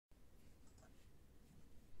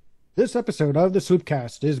This episode of the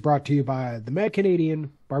Swoopcast is brought to you by the Mad Canadian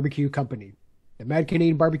Barbecue Company. The Mad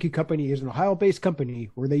Canadian Barbecue Company is an Ohio-based company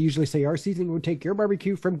where they usually say our seasoning will take your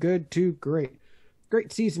barbecue from good to great.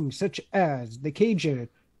 Great seasonings such as the Cajun,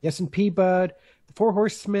 the S&P Bud, the Four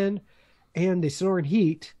Horsemen, and the Soaring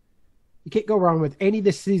Heat. You can't go wrong with any of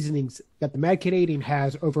the seasonings that the Mad Canadian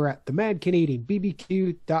has over at the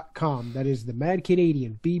MadCanadianBBQ.com. That is the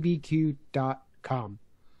MadCanadianBBQ.com.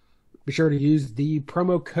 Be sure to use the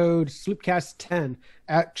promo code SloopCast10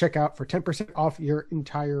 at checkout for 10% off your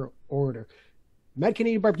entire order. Mad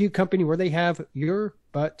Canadian Barbecue Company, where they have your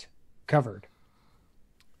butt covered.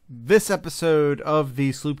 This episode of the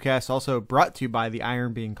Sloopcast also brought to you by the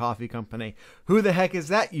Iron Bean Coffee Company. Who the heck is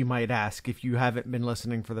that, you might ask, if you haven't been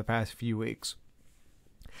listening for the past few weeks?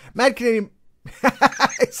 Mad Canadian...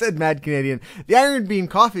 I said Mad Canadian. The Iron Bean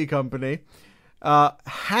Coffee Company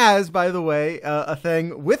has, by the way, a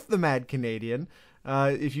thing with the Mad Canadian.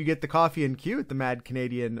 If you get the coffee and queue at the Mad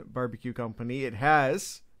Canadian Barbecue Company, it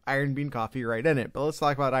has Iron Bean Coffee right in it. But let's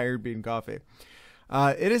talk about Iron Bean Coffee.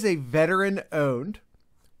 It is a veteran-owned,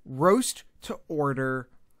 roast-to-order,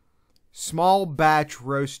 small batch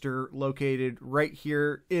roaster located right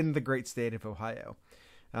here in the great state of Ohio.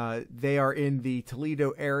 They are in the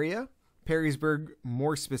Toledo area, Perrysburg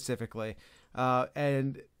more specifically,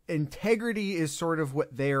 and integrity is sort of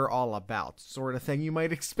what they're all about, sort of thing you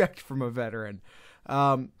might expect from a veteran.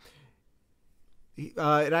 It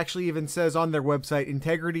actually even says on their website,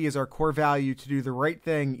 integrity is our core value to do the right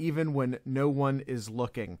thing even when no one is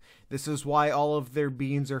looking. This is why all of their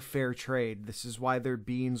beans are fair trade. This is why their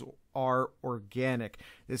beans are organic.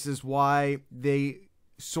 This is why they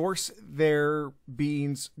source their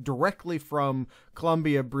beans directly from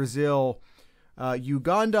Colombia, Brazil,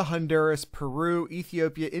 Uganda, Honduras, Peru,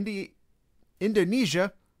 Ethiopia,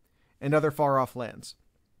 Indonesia, and other far-off lands.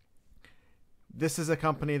 This is a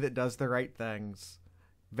company that does the right things,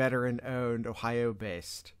 veteran-owned,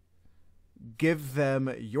 Ohio-based. Give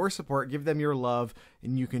them your support, give them your love,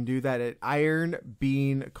 and you can do that at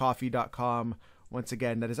ironbeancoffee.com. Once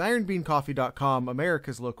again, that is ironbeancoffee.com,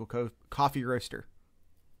 America's local coffee roaster.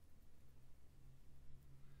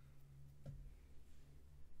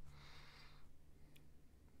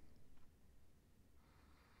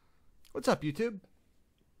 What's up, YouTube?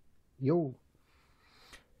 Yo.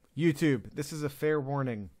 YouTube, this is a fair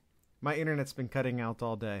warning. My internet's been cutting out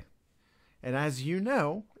all day. And as you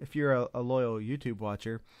know, if you're a loyal YouTube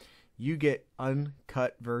watcher, you get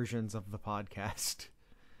uncut versions of the podcast.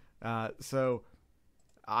 So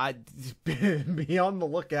I'd be on the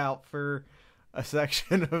lookout for a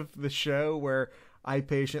section of the show where I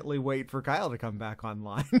patiently wait for Kyle to come back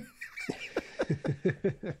online.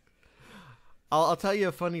 I'll tell you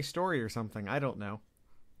a funny story or something. I don't know.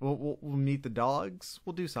 We'll meet the dogs.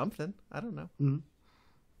 We'll do something. I don't know. Mm-hmm.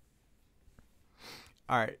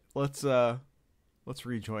 All right, let's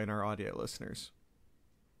rejoin our audio listeners.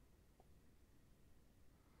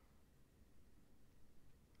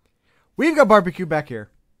 We've got barbecue back here.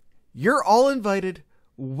 You're all invited.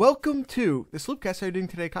 Welcome to the Sloopcast. How are you doing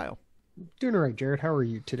today, Kyle? Doing all right, Jared. How are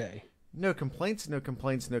you today? No complaints, no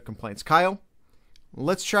complaints, no complaints. Kyle,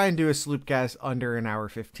 let's try and do a Sloopcast under an hour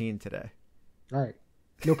 15 today. All right.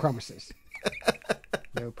 No promises.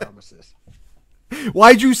 No promises.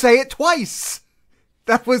 Why'd you say it twice?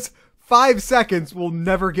 That was 5 seconds we'll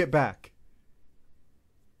never get back.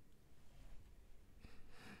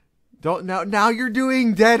 Now you're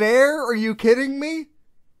doing dead air? Are you kidding me?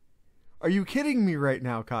 Are you kidding me right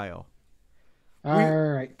now, Kyle? All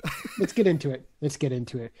right. Let's get into it.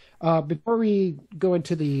 Before we go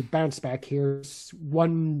into the bounce back here,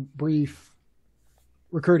 one brief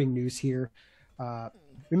recruiting news here.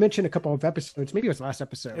 We mentioned a couple of episodes. Maybe it was the last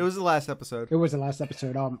episode. It was the last episode. We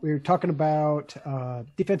were talking about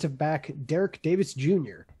defensive back Derek Davis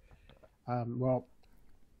Jr.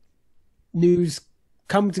 News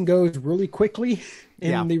comes and goes really quickly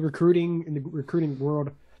in the recruiting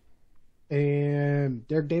world, and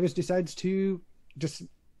Derek Davis decides to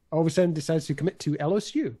all of a sudden commit to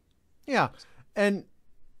LSU. Yeah, and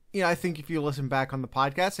I think if you listen back on the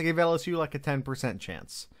podcast, I gave LSU like a 10%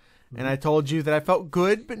 chance. And I told you that I felt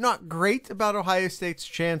good, but not great about Ohio State's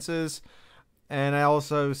chances. And I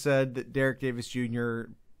also said that Derek Davis Jr.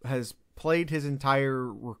 has played his entire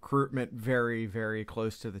recruitment very, very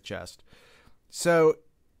close to the chest. So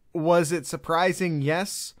was it surprising?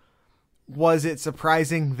 Yes. Was it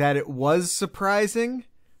surprising that it was surprising?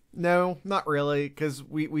 No, not really, because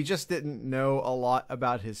we just didn't know a lot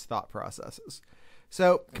about his thought processes.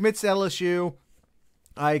 So commits to LSU.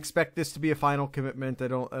 I expect this to be a final commitment. I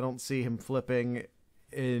don't see him flipping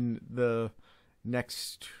in the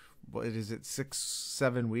next what is it,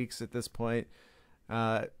 6-7 weeks at this point.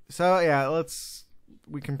 So yeah,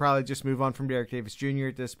 we can probably just move on from Derek Davis Jr.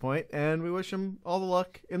 at this point, and we wish him all the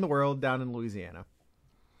luck in the world down in Louisiana.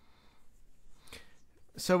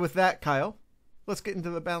 So with that, Kyle, let's get into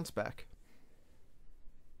the bounce back.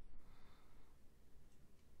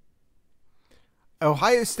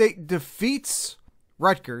 Ohio State defeats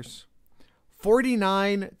Rutgers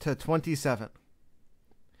 49-27.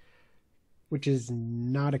 Which is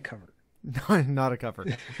not a cover. Not a cover.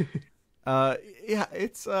 Yeah,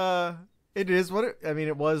 it is what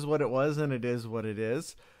it was what it was, and it is what it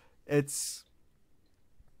is. It's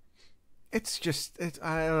I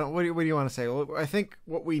don't know. What do you want to say? Well, I think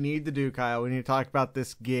what we need to do, Kyle, we need to talk about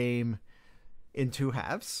this game in two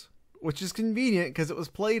halves, which is convenient because it was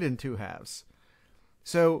played in two halves.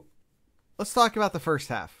 So let's talk about the first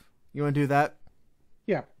half. You want to do that?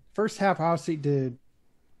 Yeah. First half, Ohio State did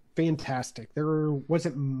fantastic. There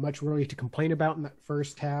wasn't much really to complain about in that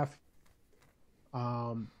first half.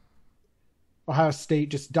 Ohio State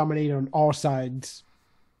just dominated on all sides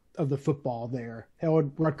of the football there.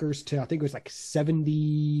 Held Rutgers to, I think it was like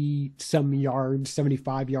 70-some yards,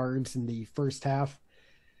 75 yards in the first half.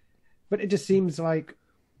 But it just seems like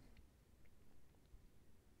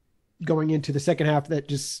going into the second half that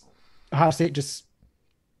just Ohio State just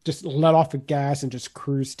let off the gas and just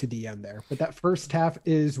cruised to the end there. But that first half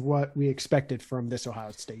is what we expected from this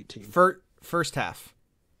Ohio State team. First half.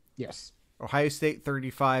 Yes. Ohio State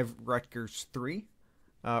 35, Rutgers 3.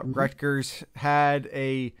 Rutgers had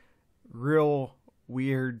a real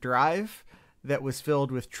weird drive that was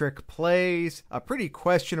filled with trick plays, a pretty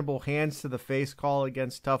questionable hands to the face call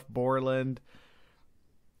against Tough Borland.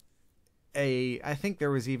 I think there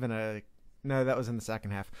was even no, that was in the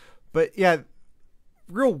second half. But yeah,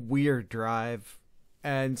 real weird drive.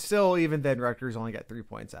 And still, even then, Rutgers only got 3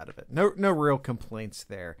 points out of it. No real complaints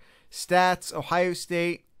there. Stats, Ohio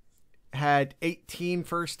State had 18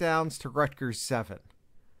 first downs to Rutgers 7.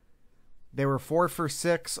 They were 4 for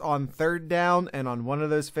 6 on third down, and on one of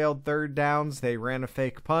those failed third downs, they ran a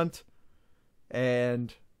fake punt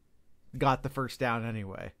and got the first down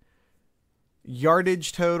anyway.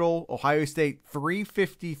 Yardage total, Ohio State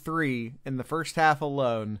 353 in the first half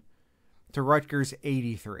alone to Rutgers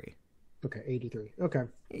 83. Okay, 83. Okay.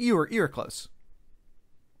 You were close.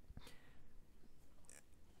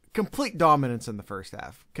 Complete dominance in the first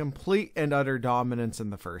half. Complete and utter dominance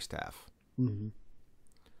in the first half. Mm-hmm.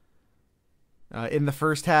 In the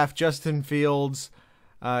first half, Justin Fields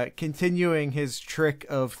continuing his trick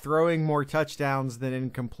of throwing more touchdowns than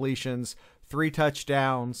incompletions. 3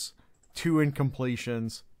 touchdowns, 2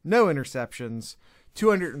 incompletions, no interceptions,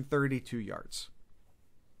 232 yards.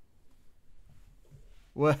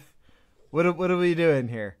 What are we doing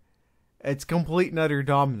here? It's complete and utter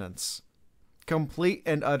dominance. Complete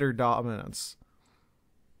and utter dominance.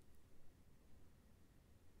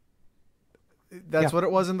 That's what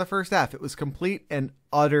it was in the first half. It was complete and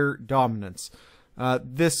utter dominance.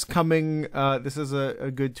 This is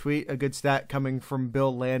a good tweet, a good stat coming from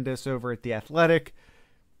Bill Landis over at The Athletic.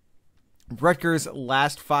 Rutgers'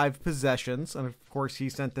 last 5 possessions, and of course he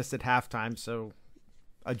sent this at halftime, so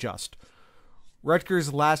adjust.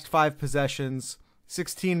 Rutgers' last 5 possessions,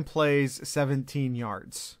 16 plays, 17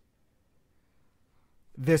 yards.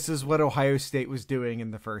 This is what Ohio State was doing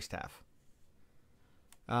in the first half.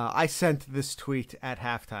 I sent this tweet at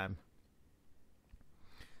halftime.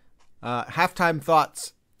 Halftime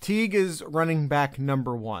thoughts. Teague is running back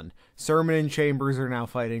number 1. Sermon and Chambers are now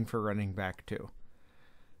fighting for running back 2.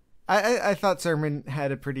 I thought Sermon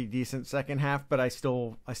had a pretty decent second half, but I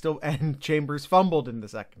still and Chambers fumbled in the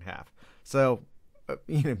second half. So,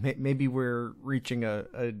 maybe we're reaching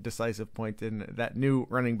a decisive point in that new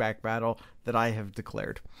running back battle that I have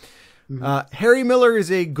declared. Mm-hmm. Harry Miller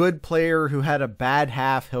is a good player who had a bad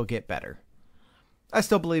half. He'll get better. I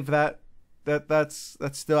still believe that. That's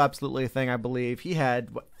still absolutely a thing. I believe he had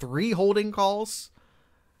 3 holding calls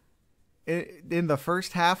in the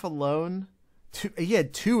first half alone. He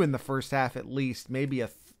had 2 in the first half at least, maybe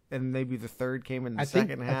and maybe the third came in the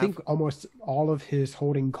second half. I think almost all of his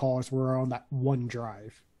holding calls were on that one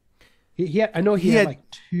drive. He had like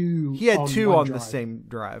 2. He had 2 on the same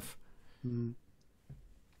drive. Mm-hmm.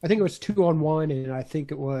 I think it was 2 on 1, and I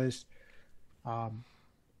think it was. I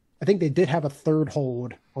think they did have a third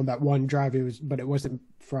hold on that one drive. But it wasn't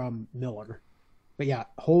from Miller. But yeah,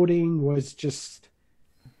 holding was just.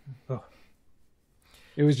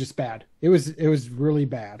 It was just bad. It was really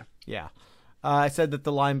bad. Yeah. I said that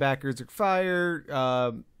the linebackers are fired.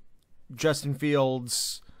 Justin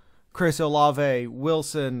Fields, Chris Olave,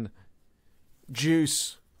 Wilson,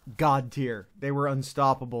 Juice, god tier. They were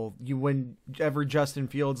unstoppable. Whenever Justin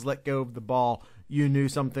Fields let go of the ball, you knew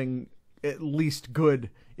something at least good,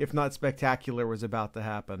 if not spectacular, was about to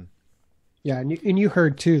happen. Yeah, and you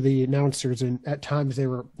heard too the announcers, and at times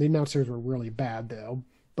the announcers were really bad though.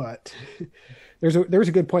 But there was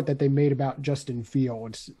a good point that they made about Justin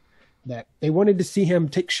Fields, that they wanted to see him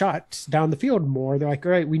take shots down the field more. They're like,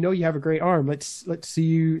 all right, we know you have a great arm. Let's see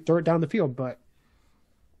you throw it down the field. But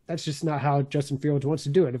that's just not how Justin Fields wants to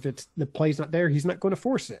do it. If the play's not there, he's not going to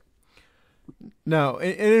force it. No,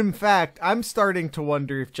 and in fact, I'm starting to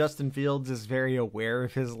wonder if Justin Fields is very aware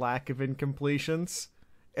of his lack of incompletions,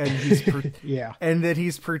 and and that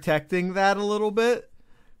he's protecting that a little bit.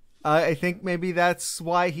 I think maybe that's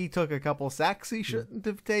why he took a couple sacks he shouldn't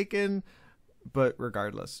have taken. But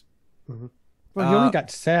regardless, well, he only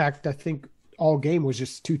got sacked. I think all game was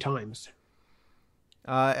just 2 times.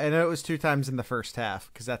 And it was 2 times in the first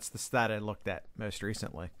half, because that's the stat I looked at most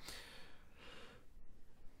recently.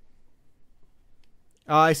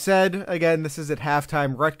 I said, again, this is at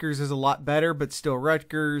halftime, Rutgers is a lot better, but still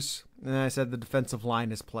Rutgers. And I said the defensive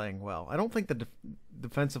line is playing well. I don't think the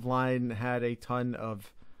defensive line had a ton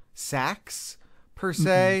of sacks, per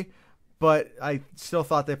se, but I still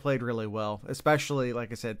thought they played really well, especially,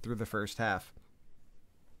 like I said, through the first half.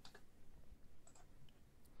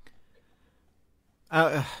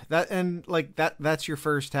 That's your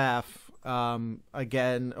first half.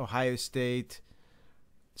 Again, Ohio State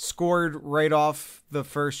scored right off the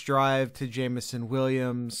first drive to Jamison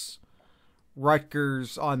Williams.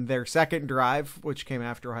 Rutgers on their second drive, which came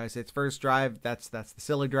after Ohio State's first drive, that's the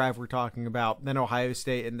silly drive we're talking about. Then Ohio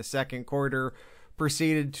State in the second quarter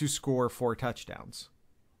proceeded to score 4 touchdowns.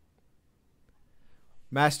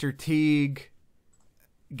 Master Teague,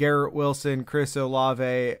 Garrett Wilson, Chris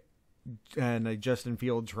Olave, and a Justin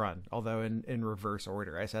Fields run, although in reverse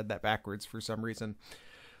order. I said that backwards for some reason.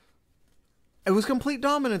 It was complete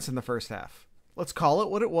dominance in the first half. Let's call it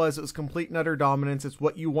what it was. It was complete and utter dominance. It's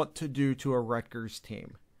what you want to do to a Rutgers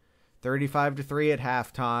team. 35-3 at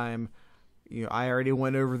halftime. I already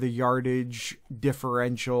went over the yardage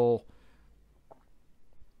differential.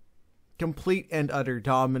 Complete and utter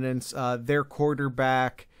dominance. Their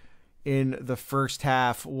quarterback in the first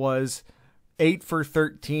half was 8 for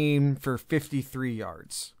 13 for 53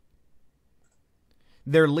 yards.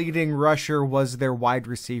 Their leading rusher was their wide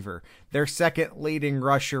receiver. Their second leading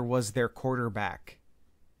rusher was their quarterback.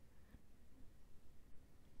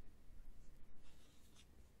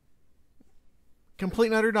 Complete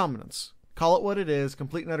and utter dominance. Call it what it is.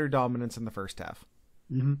 Complete and utter dominance in the first half.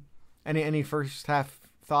 Mm-hmm. Any first half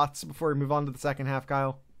thoughts before we move on to the second half,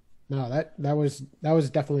 Kyle? No, that was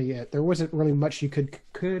definitely it. There wasn't really much you could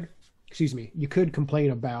complain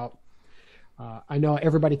about. I know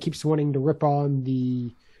everybody keeps wanting to rip on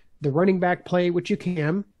the running back play, which you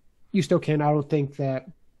still can. I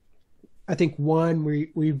think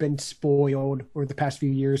we've been spoiled over the past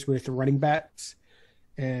few years with running backs,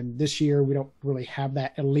 and this year we don't really have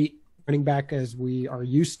that elite running back as we are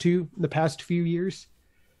used to the past few years.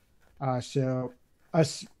 So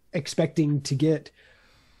us expecting to get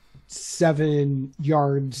 7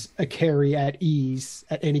 yards a carry at ease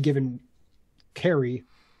at any given carry,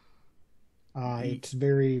 it's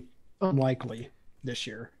very unlikely this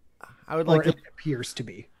year. It appears to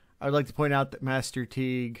be. I would like to point out that Master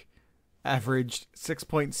Teague averaged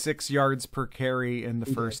 6.6 yards per carry in the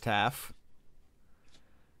first half,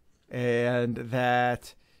 and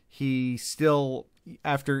that he still,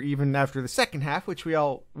 even after the second half, which we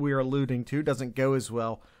are alluding to, doesn't go as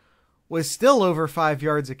well, was still over 5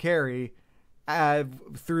 yards a carry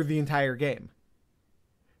through the entire game.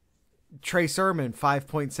 Trey Sermon,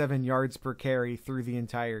 5.7 yards per carry through the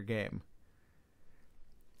entire game.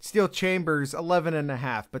 Steel Chambers,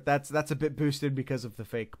 11.5, but that's a bit boosted because of the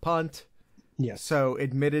fake punt. Yes. So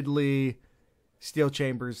admittedly, Steel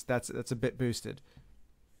Chambers, that's a bit boosted.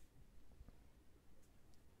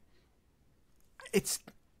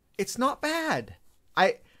 It's not bad.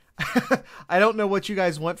 I don't know what you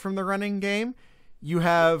guys want from the running game. You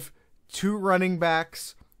have 2 running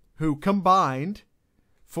backs who combined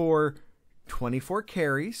for 24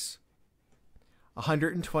 carries,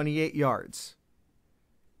 128 yards.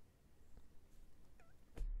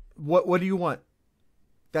 What do you want?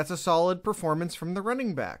 That's a solid performance from the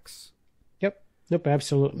running backs. Yep,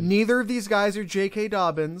 absolutely. Neither of these guys are J.K.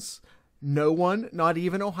 Dobbins. No one, not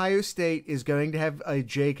even Ohio State, is going to have a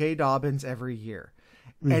J.K. Dobbins every year.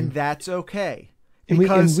 Mm-hmm. And that's okay.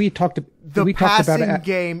 Because we talked about the passing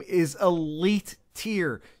game is elite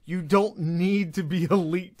tier. You don't need to be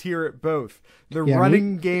elite tier at both. The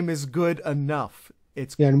running game is good enough.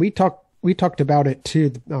 And we talked about it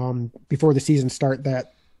too before the season start,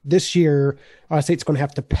 that this year, Ohio State's going to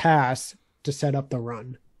have to pass to set up the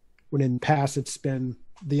run. When in the past, it's been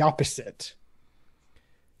the opposite.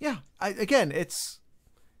 Yeah. Again, it's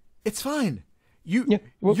fine.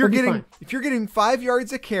 We'll If you're getting 5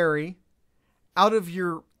 yards a carry out of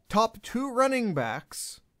your top 2 running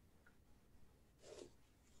backs,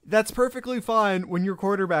 that's perfectly fine when your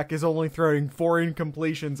quarterback is only throwing 4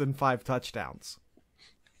 incompletions and 5 touchdowns.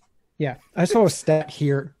 Yeah, I saw a stat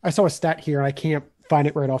here. I can't find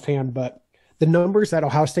it right offhand, but the numbers that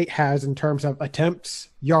Ohio State has in terms of attempts,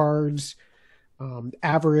 yards,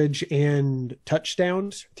 average, and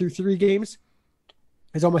touchdowns through 3 games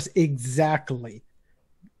is almost exactly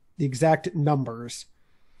the exact numbers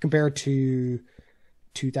compared to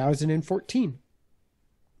 2014.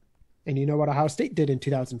 And you know what Ohio State did in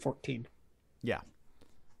 2014? Yeah.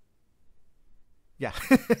 Yeah.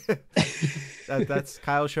 That's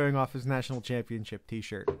Kyle showing off his national championship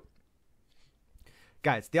t-shirt.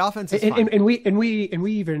 Guys, the offense is fine. And we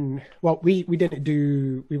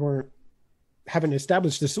haven't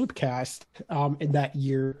established the Sloopcast in that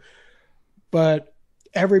year, but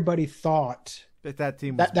everybody thought that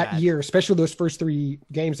team was that year, especially those first 3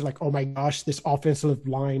 games, like, oh my gosh, this offensive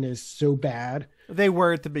line is so bad. They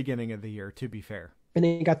were at the beginning of the year, to be fair. And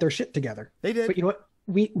they got their shit together. They did. But you know what?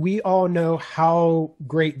 We all know how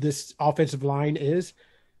great this offensive line is.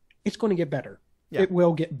 It's going to get better. Yeah. It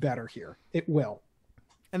will get better here. It will.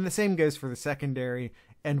 And the same goes for the secondary.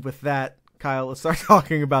 And with that, Kyle, let's start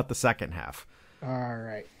talking about the second half. All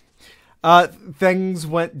right. Things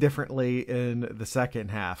went differently in the second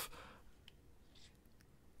half.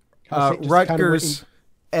 Rutgers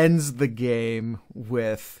ends the game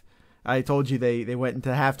with, I told you they went into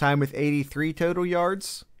halftime with 83 total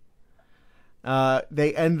yards.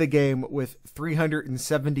 They end the game with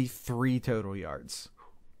 373 total yards.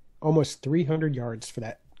 Almost 300 yards for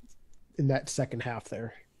that in that second half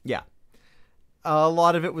there. Yeah. A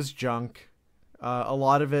lot of it was junk. A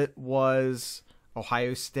lot of it was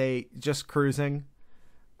Ohio State just cruising.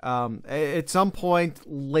 At some point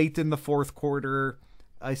late in the fourth quarter,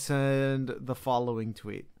 I send the following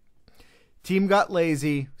tweet. Team got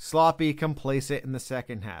lazy, sloppy, complacent in the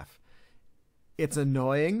second half. It's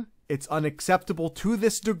annoying. It's unacceptable to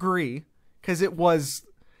this degree because it was,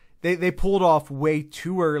 they pulled off way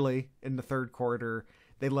too early in the third quarter.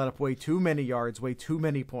 They let up way too many yards, way too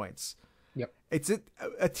many points. Yep. It's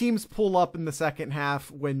a team's pull up in the second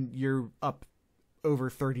half when you're up over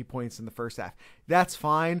 30 points in the first half. That's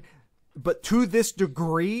fine. But to this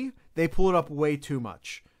degree, they pull it up way too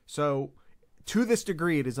much. So to this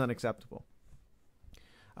degree, it is unacceptable.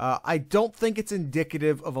 I don't think it's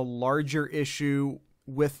indicative of a larger issue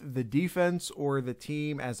with the defense or the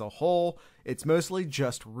team as a whole. It's mostly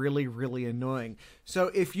just really, really annoying. So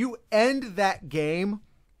if you end that game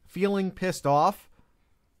feeling pissed off,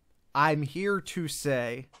 I'm here to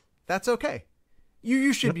say that's okay.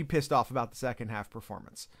 You should be pissed off about the second half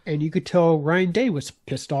performance. And you could tell Ryan Day was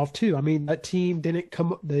pissed off too. I mean, that team didn't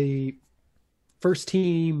come, the first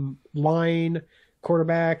team line,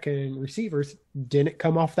 quarterback and receivers didn't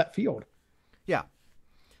come off that field. Yeah.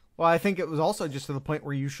 Well, I think it was also just to the point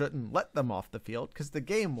where you shouldn't let them off the field because the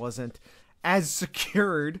game wasn't as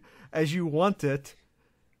secured as you want it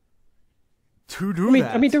to do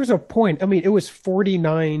that. I mean, there was a point. I mean, it was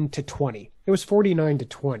 49-20. It was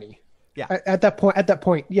 49-20. Yeah. At that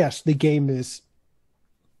point, yes, the game's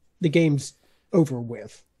over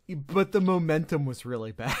with. But the momentum was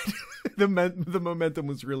really bad. the momentum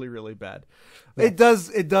was really, really bad. Yeah. It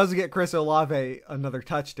does get Chris Olave another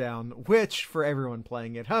touchdown, which for everyone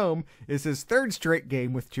playing at home is his 3rd straight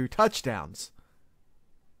game with 2 touchdowns.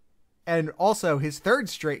 And also his 3rd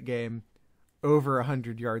straight game over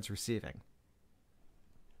 100 yards receiving.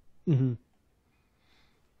 Mm-hmm.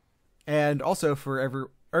 And also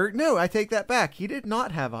no, I take that back. He did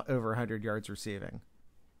not have over 100 yards receiving.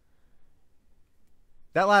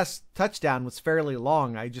 That last touchdown was fairly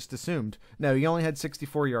long, I just assumed. No, he only had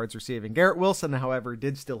 64 yards receiving. Garrett Wilson, however,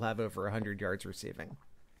 did still have over 100 yards receiving.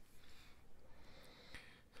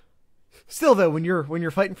 Still, though, when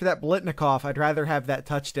you're fighting for that Blitnikoff, I'd rather have that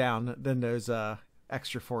touchdown than those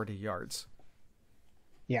extra 40 yards.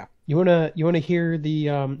 Yeah. You wanna hear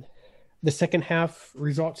the second half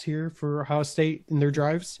results here for Ohio State in their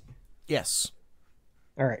drives? Yes.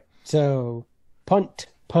 All right. So punt,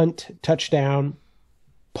 touchdown,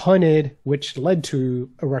 punted, which led to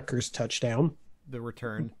a Rutgers touchdown. The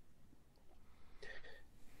return.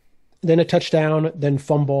 Then a touchdown, then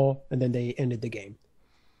fumble, and then they ended the game.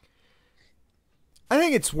 I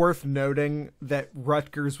think it's worth noting that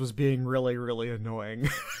Rutgers was being really, really annoying.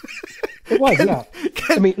 It was, yeah.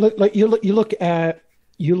 I mean, look, you look at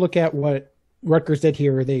what Rutgers did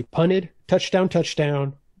here. They punted, touchdown,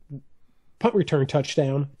 touchdown, punt return,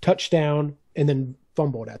 touchdown, touchdown, and then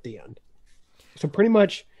fumbled at the end. So pretty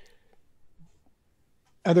much,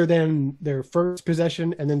 other than their first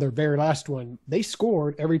possession and then their very last one, they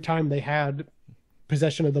scored every time they had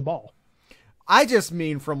possession of the ball. I just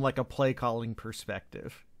mean from like a play calling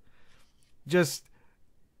perspective. Just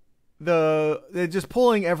they're just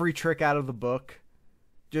pulling every trick out of the book,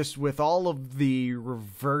 just with all of the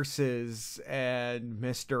reverses and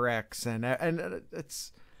misdirects, and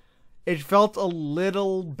it felt a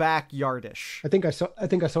little backyardish. I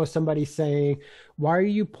think I saw somebody saying, "Why are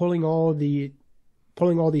you pulling all these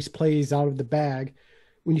plays out of the bag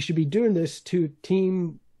when you should be doing this to a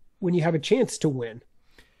team when you have a chance to win?"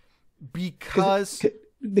 Because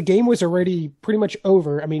the game was already pretty much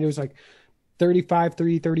over. I mean, it was like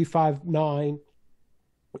 35-3, 35-9.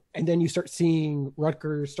 And then you start seeing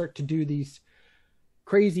Rutgers start to do these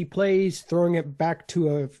crazy plays, throwing it back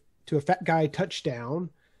to a fat guy touchdown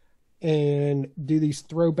and do these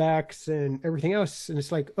throwbacks and everything else. And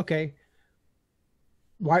it's like, okay,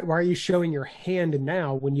 why are you showing your hand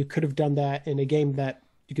now when you could have done that in a game that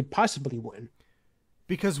you could possibly win?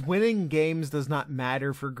 Because winning games does not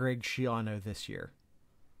matter for Greg Schiano this year.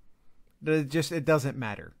 It doesn't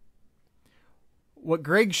matter. What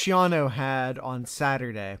Greg Schiano had on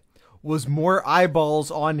Saturday was more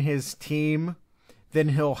eyeballs on his team than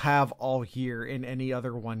he'll have all year in any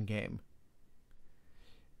other one game.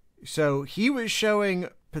 So he was showing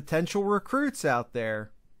potential recruits out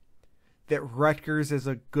there that Rutgers is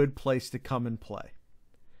a good place to come and play.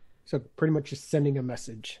 So pretty much just sending a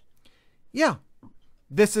message. Yeah.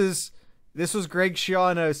 This was Greg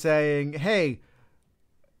Schiano saying, "Hey,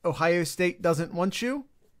 Ohio State doesn't want you.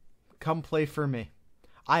 Come play for me.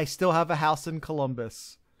 I still have a house in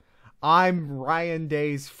Columbus. I'm Ryan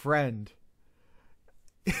Day's friend.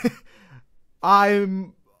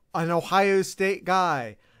 I'm an Ohio State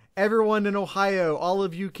guy. Everyone in Ohio, all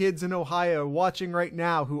of you kids in Ohio watching right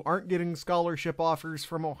now who aren't getting scholarship offers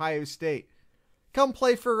from Ohio State, come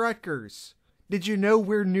play for Rutgers. Did you know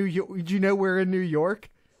we're in New York?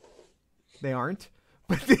 They aren't.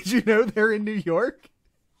 But did you know they're in New York?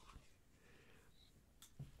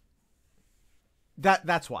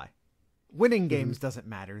 That's why. Winning games doesn't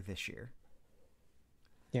matter this year.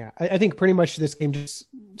 Yeah, I think pretty much this game just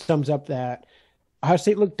sums up that Ohio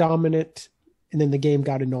State looked dominant, and then the game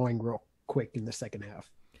got annoying real quick in the second half.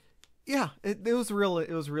 Yeah, it was really,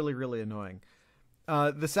 really annoying.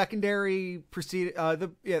 The secondary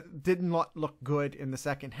didn't look good in the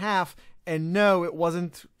second half, and no, it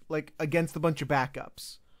wasn't like against a bunch of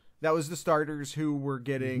backups. That was the starters who were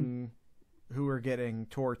getting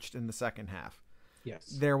torched in the second half. Yes,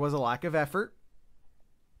 there was a lack of effort.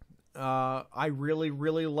 I really,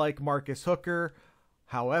 really like Marcus Hooker.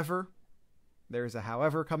 However, there's a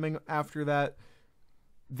however coming after that.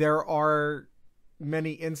 There are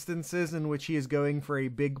many instances in which he is going for a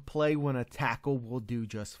big play when a tackle will do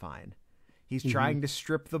just fine. He's trying to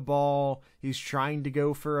strip the ball. He's trying to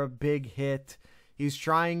go for a big hit. He's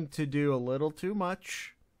trying to do a little too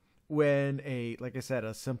much when like I said,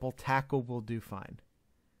 a simple tackle will do fine.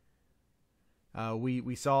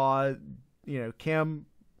 We saw, Cam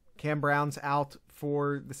Brown's out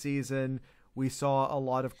for the season. We saw a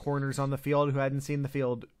lot of corners on the field who hadn't seen the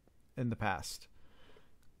field in the past.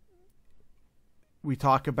 We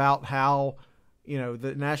talk about how,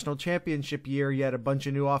 the national championship year, you had a bunch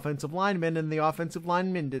of new offensive linemen, and the offensive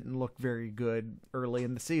linemen didn't look very good early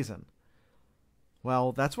in the season.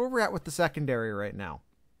 Well, that's where we're at with the secondary right now.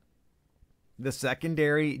 The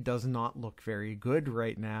secondary does not look very good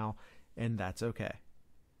right now, and that's okay.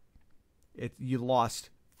 You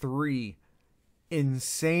lost 3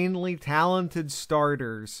 insanely talented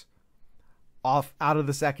starters out of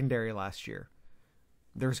the secondary last year.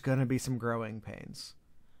 There's going to be some growing pains.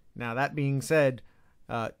 Now, that being said,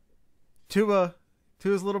 Tua's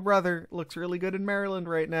little brother looks really good in Maryland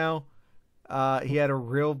right now. He had a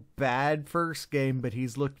real bad first game, but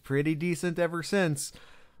he's looked pretty decent ever since.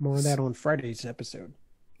 More of that on Friday's episode.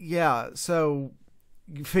 Yeah, so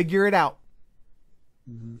figure it out.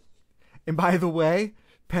 Mm-hmm. And by the way,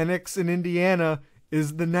 Penix in Indiana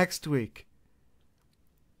is the next week.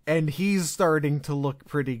 And he's starting to look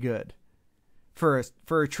pretty good. For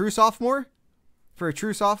a true sophomore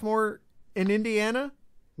in Indiana,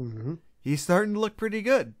 he's starting to look pretty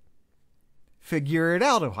good. Figure it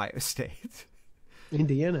out, Ohio State.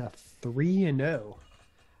 Indiana 3-0.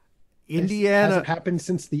 Indiana hasn't happened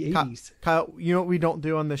since the 80s. Kyle, you know what we don't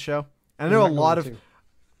do on this show? I know a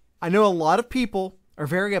lot of people are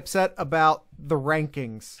very upset about the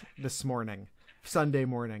rankings this morning, Sunday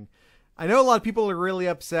morning. I know a lot of people are really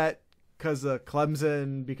upset because of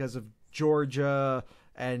Clemson, because of Georgia.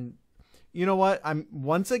 And you know what?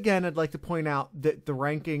 I'd like to point out that the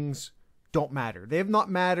rankings don't matter. They have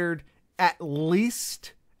not mattered at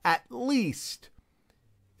least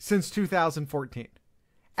since 2014.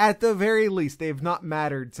 At the very least, they have not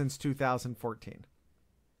mattered since 2014.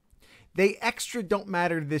 They extra don't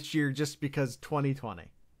matter this year just because 2020.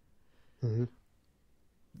 Mm-hmm.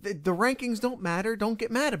 The rankings don't matter. Don't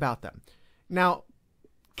get mad about them. Now,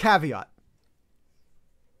 caveat.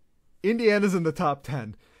 Indiana's in the top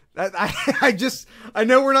 10. I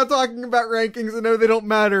know we're not talking about rankings. I know they don't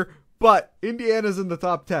matter, but Indiana's in the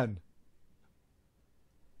top 10.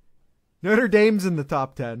 Notre Dame's in the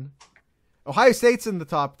top 10. Ohio State's in the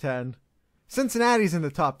top 10. Cincinnati's in the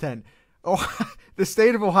top 10. The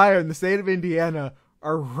state of Ohio and the state of Indiana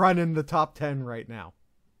are running the top 10 right now.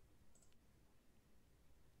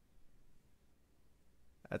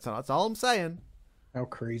 That's all I'm saying. How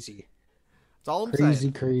crazy. That's all I'm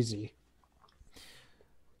saying. Crazy.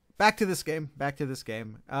 Back to this game.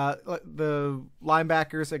 The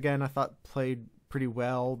linebackers, again, I thought played pretty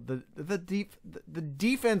well. The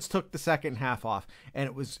defense took the second half off, and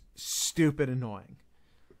it was stupid annoying.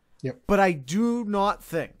 Yep. But I do not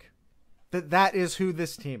think that is who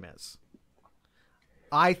this team is.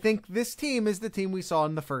 I think this team is the team we saw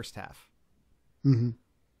in the first half. Mm-hmm.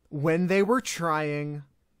 When they were trying,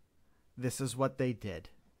 this is what they did.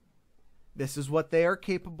 This is what they are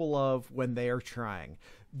capable of when they are trying.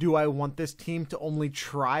 Do I want this team to only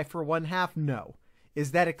try for one half? No.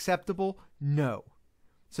 Is that acceptable? No.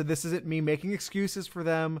 So this isn't me making excuses for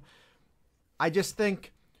them. I just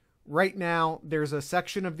think right now there's a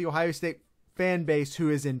section of the Ohio State fan base who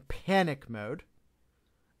is in panic mode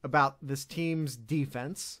about this team's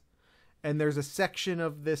defense. And there's a section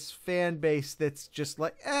of this fan base that's just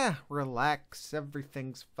like, relax.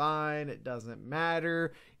 Everything's fine. It doesn't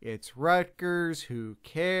matter. It's Rutgers. Who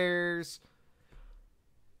cares?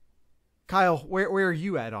 Kyle, where are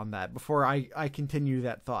you at on that before I continue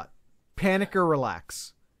that thought? Panic or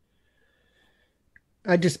relax?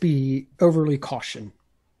 I'd just be overly caution.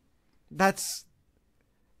 That's...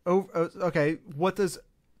 okay, what does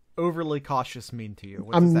overly cautious mean to you?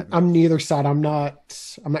 What does that mean? I'm neither side. I'm not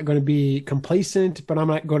going to be complacent, but I'm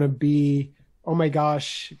not going to be, oh my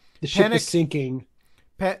gosh, the ship is sinking.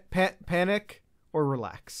 Panic or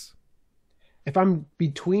relax? If I'm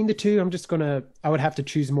between the two, I would have to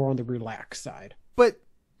choose more on the relax side. But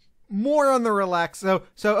more on the relax. So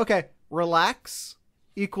okay, relax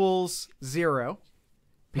equals 0.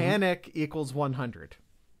 Panic equals 100.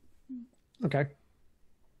 Okay.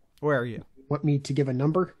 Where are you? Want me to give a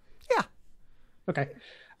number? Yeah. Okay.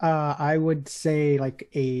 I would say like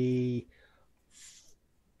a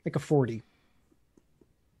 40.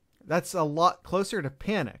 That's a lot closer to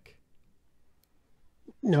panic.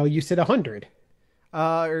 No, you said 100.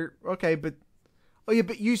 Okay, but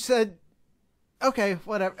you said, okay,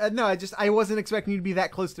 whatever. No, I wasn't expecting you to be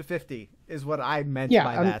that close to 50 is what I meant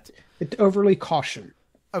by that. It's overly caution.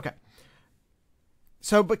 Okay.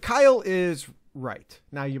 So, but Kyle is right.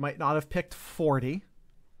 Now, you might not have picked 40,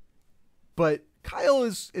 but Kyle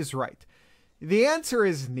is right. The answer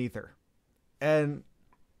is neither. And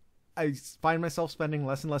I find myself spending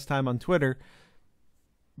less and less time on Twitter,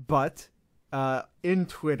 but in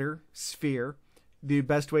Twitter sphere, the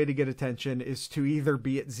best way to get attention is to either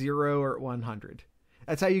be at 0 or at 100.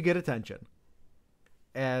 That's how you get attention.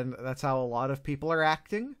 And that's how a lot of people are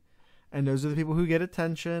acting. And those are the people who get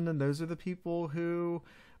attention, and those are the people who...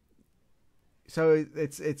 So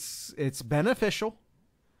it's beneficial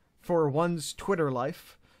for one's Twitter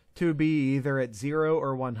life to be either at 0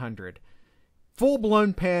 or 100.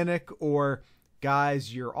 Full-blown panic or,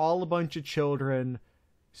 guys, you're all a bunch of children,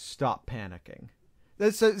 stop panicking.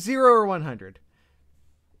 That's 0 or 100.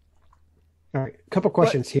 All right, a couple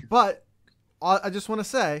questions here. But I just want to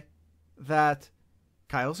say that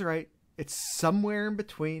Kyle's right. It's somewhere in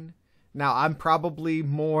between. Now, I'm probably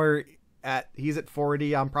more he's at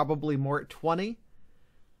 40. I'm probably more at 20.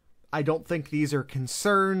 I don't think these are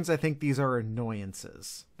concerns. I think these are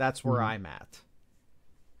annoyances. That's where I'm at.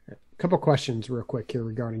 A couple questions real quick here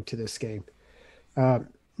regarding to this game.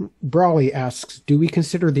 Brawley asks, do we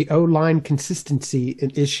consider the O-line consistency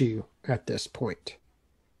an issue at this point?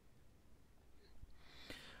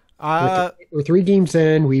 We're 3 games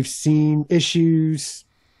in. We've seen issues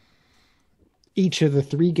each of the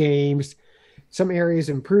 3 games. Some areas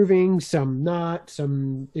improving, some not,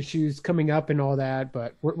 some issues coming up and all that.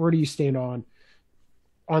 But where do you stand on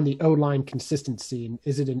the O-line consistency? And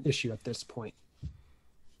is it an issue at this point?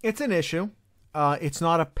 It's an issue. It's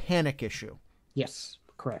not a panic issue. Yes,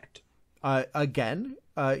 correct. Again,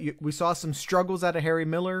 we saw some struggles out of Harry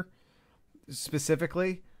Miller.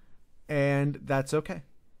 specifically, and that's okay.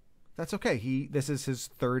 That's okay. This is his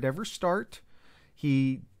third ever start.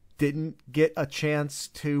 He didn't get a chance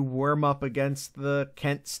to warm up against the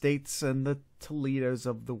Kent States and the Toledos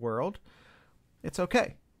of the world. It's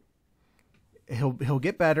okay. He'll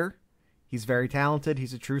get better. He's very talented.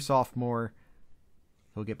 He's a true sophomore.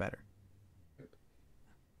 He'll get better.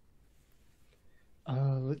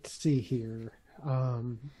 Let's see here.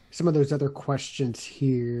 Some of those other questions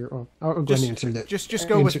here. I'll go ahead and answer that. Just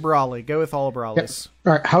go with Brawley. Go with all Brawleys. Yep.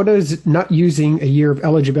 All right. How does not using a year of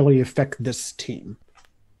eligibility affect this team?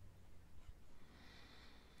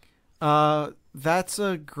 That's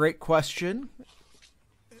a great question.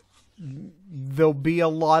 There'll be a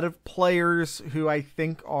lot of players who I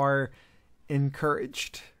think are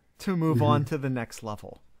encouraged to move on to the next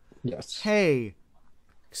level. Yes. Hey,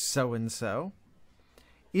 so-and-so.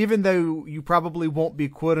 Even though you probably won't be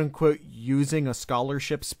quote-unquote using a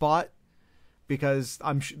scholarship spot, because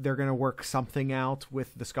they're going to work something out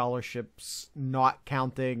with the scholarships not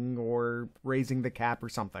counting or raising the cap or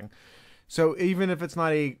something. So even if it's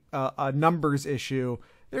not a numbers issue,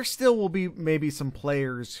 there still will be maybe some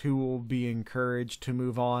players who will be encouraged to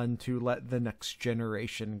move on to let the next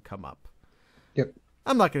generation come up. Yep.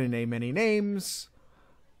 I'm not going to name any names,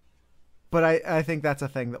 but I think that's a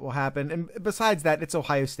thing that will happen. And besides that, it's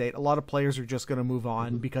Ohio State. A lot of players are just going to move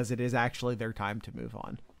on because it is actually their time to move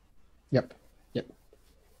on. Yep. Yep.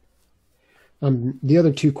 The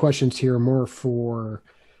other two questions here are more for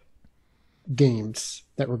games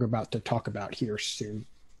that we're about to talk about here soon.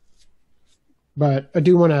 But I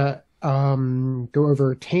do want to go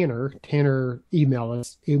over Tanner. Tanner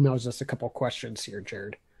emails us a couple questions here,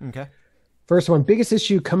 Jared. Okay. First one, biggest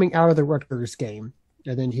issue coming out of the Rutgers game.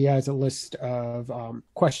 And then he has a list of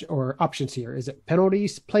options here. Is it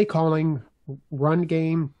penalties, play calling, run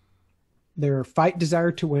game, their fight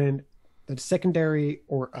desire to win, the secondary,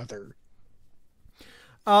 or other?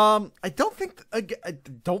 I don't think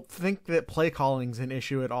that play calling's an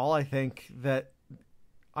issue at all. I think that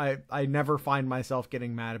I never find myself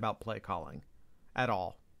getting mad about play calling at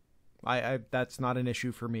all. I that's not an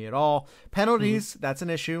issue for me at all. Penalties, that's an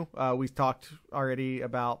issue. We've talked already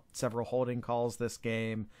about several holding calls this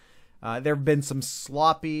game. There have been some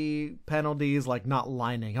sloppy penalties, like not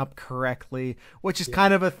lining up correctly, which is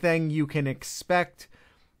kind of a thing you can expect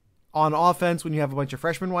on offense when you have a bunch of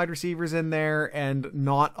freshman wide receivers in there and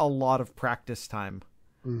not a lot of practice time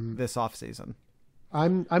this offseason.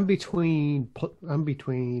 I'm between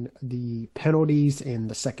the penalties and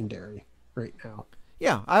the secondary right now.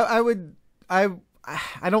 Yeah, I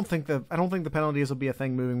don't think the penalties will be a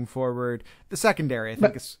thing moving forward. The secondary, I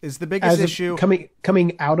think, is the biggest issue.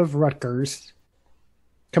 Coming out of Rutgers,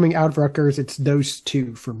 it's those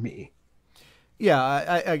two for me. Yeah,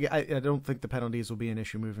 I don't think the penalties will be an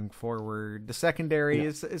issue moving forward. The secondary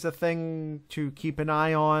is a thing to keep an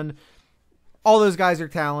eye on. All those guys are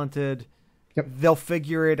talented. Yep. They'll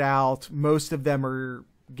figure it out. Most of them are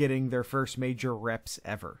getting their first major reps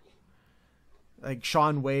ever. Like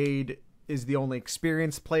Sean Wade is the only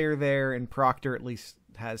experienced player there, and Proctor at least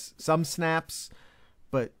has some snaps,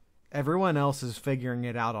 but everyone else is figuring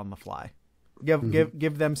it out on the fly.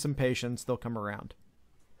 Give them some patience; they'll come around.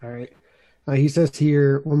 All right. He says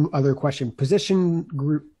here one other question: position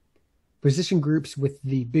groups with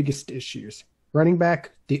the biggest issues: running back,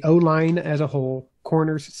 the O line as a whole,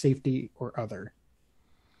 corners, safety, or other.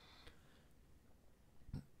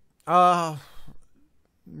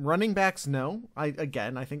 Running backs, no. I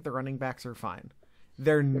think the running backs are fine.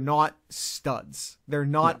 They're not studs. They're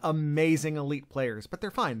not amazing elite players, but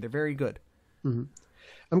they're fine. They're very good. Mm-hmm.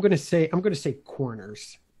 I'm going to say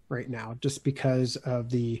corners right now, just because of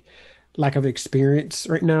the lack of experience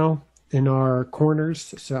right now in our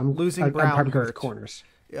corners. So I'm probably going with corners.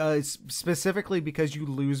 Specifically because you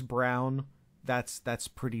lose Brown. That's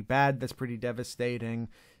pretty bad. That's pretty devastating.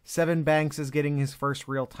 Seven Banks is getting his first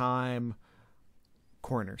real time.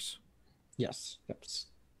 Corners. Yes.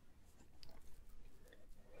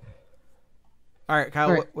 All right, Kyle.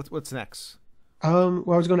 All right. What's next? Well,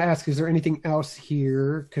 I was going to ask, is there anything else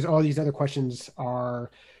here? Because all these other questions are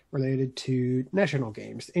related to national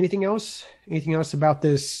games. Anything else? Anything else about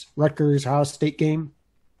this Rutgers Ohio State game?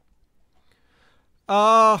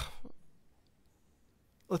 Let's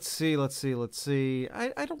see.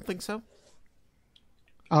 I don't think so.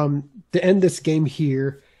 To end this game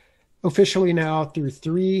here, officially now through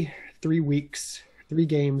three weeks, 3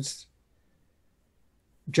 games,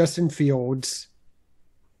 Justin Fields,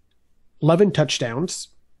 11 touchdowns,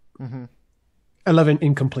 11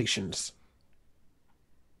 incompletions.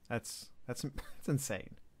 That's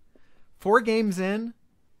insane. 4 games in.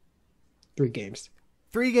 3 games.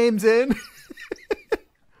 3 games in.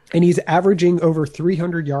 And he's averaging over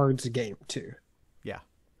 300 yards a game, too. Yeah.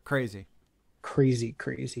 Crazy. Crazy,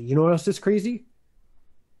 crazy. You know what else is crazy?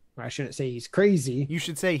 I shouldn't say he's crazy. You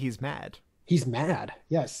should say he's mad. He's mad.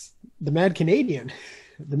 Yes. The Mad Canadian.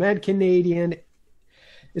 The Mad Canadian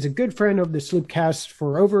is a good friend of the Sloopcast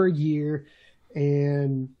for over a year,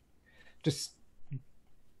 and just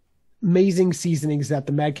amazing seasonings that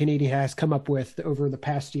the Mad Canadian has come up with over the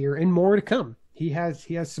past year, and more to come. He has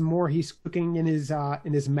some more he's cooking in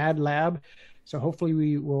his Mad Lab. So hopefully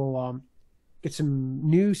we will get some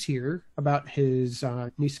news here about his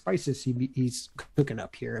new spices he's cooking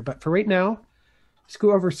up here. But for right now, let's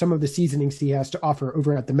go over some of the seasonings he has to offer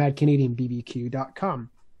over at the MadCanadianBBQ.com.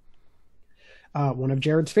 One of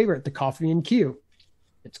Jared's favorite, the Coffee and Q.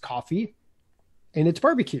 It's coffee and it's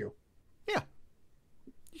barbecue. Yeah.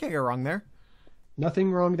 You can't go wrong there.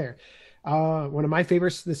 Nothing wrong there. One of my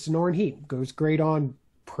favorites, the Sonoran Heat, goes great on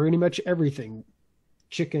pretty much everything.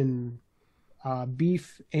 Chicken,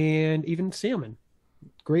 beef, and even salmon.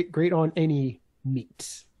 Great on any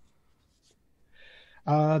meats.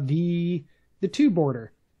 The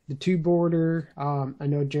two-border. The two-border, I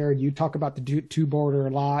know, Jared, you talk about the two-border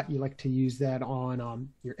a lot. You like to use that on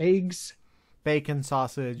your eggs. Bacon,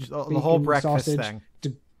 sausage, the whole breakfast thing.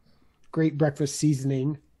 It's a great breakfast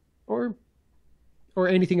seasoning. Or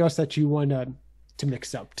anything else that you want to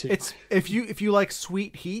mix up too. It's if you like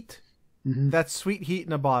sweet heat, that's sweet heat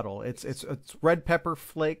in a bottle. It's red pepper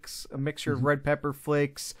flakes, a mixture of red pepper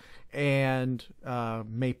flakes and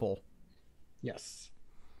maple. Yes.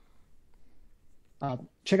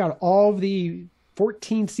 Check out all of the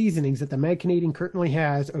 14 seasonings that the Mad Canadian currently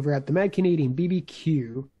has over at the Mad Canadian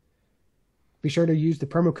BBQ. Be sure to use the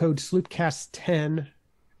promo code SloopCast10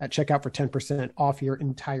 at checkout for 10% off your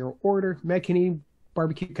entire order. Mad Canadian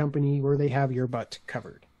Barbecue Company, where they have your butt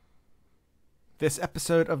covered. This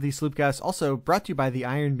episode of the Sloopcast also brought to you by the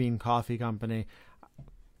Iron Bean Coffee Company.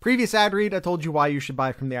 Previous ad read, I told you why you should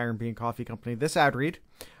buy from the Iron Bean Coffee Company. This ad read,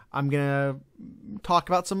 I'm going to talk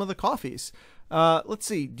about some of the coffees. Let's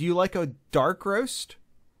see. Do you like a dark roast?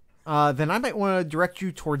 Then I might want to direct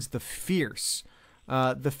you towards the Fierce.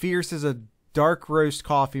 The Fierce is a dark roast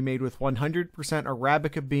coffee made with 100%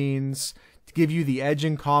 Arabica beans to give you the edge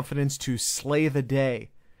and confidence to slay the day.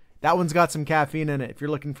 That one's got some caffeine in it. If you're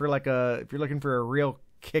looking for a real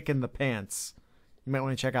kick in the pants, you might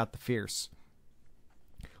want to check out the Fierce.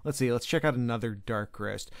 Let's see. Let's check out another dark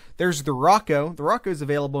roast. There's the Rocco. The Rocco is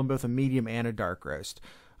available in both a medium and a dark roast.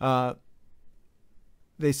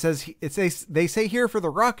 They say here for the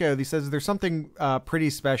Rocco, he says there's something pretty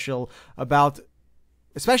special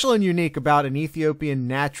and unique about an Ethiopian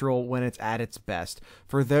natural when it's at its best,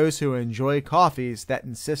 for those who enjoy coffees that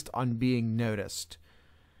insist on being noticed.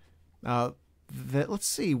 Let's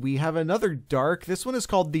see, we have another dark. This one is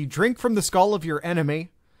called the Drink from the Skull of Your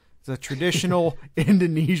Enemy. It's a traditional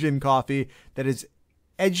Indonesian coffee that is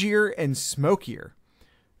edgier and smokier.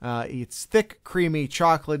 It's thick, creamy,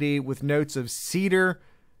 chocolatey with notes of cedar,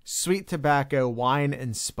 sweet tobacco, wine,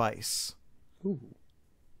 and spice. Ooh.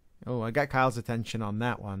 Oh, I got Kyle's attention on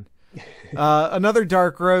that one. Another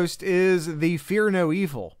dark roast is the Fear No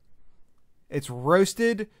Evil. It's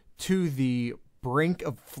roasted to the brink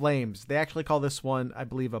of flames. They actually call this one, I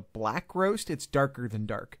believe, a black roast. It's darker than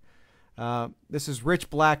dark. This is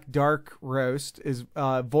rich black dark roast, is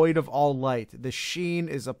void of all light. The sheen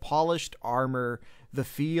is a polished armor. The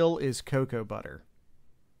feel is cocoa butter.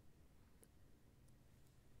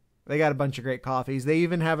 They got a bunch of great coffees. They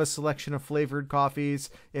even have a selection of flavored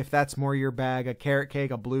coffees, if that's more your bag. A carrot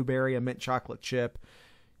cake, a blueberry, a mint chocolate chip.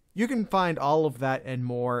 You can find all of that and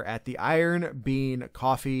more at the Iron Bean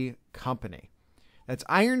Coffee Company. That's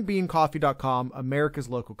ironbeancoffee.com, America's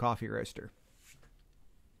local coffee roaster.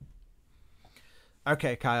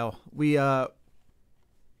 Okay, Kyle. We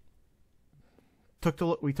took a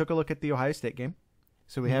look at the Ohio State game.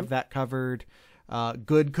 So we have that covered.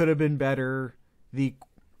 Good could have been better. The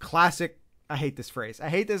classic, I hate this phrase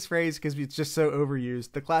because it's just so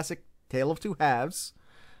overused. The classic tale of two halves.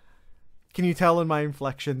 Can you tell in my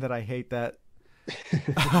inflection that I hate that?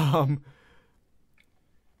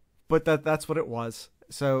 But that's what it was.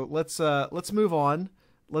 So let's move on.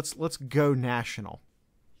 Let's go national.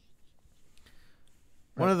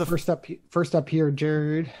 First up here,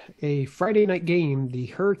 Jared, a Friday night game. The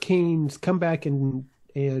Hurricanes come back and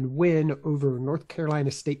win over North Carolina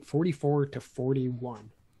State 44-41.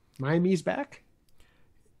 Miami's back.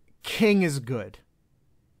 King is good.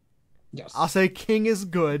 Yes. I'll say King is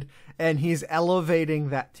good, and he's elevating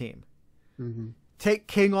that team. Mm-hmm. Take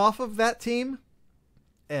King off of that team,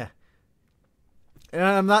 And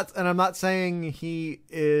I'm not saying he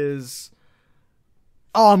is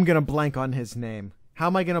Oh, I'm going to blank on his name. How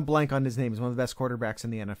am I going to blank on his name? He's one of the best quarterbacks in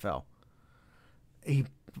the NFL. He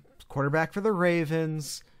quarterback for the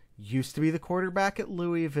Ravens, used to be the quarterback at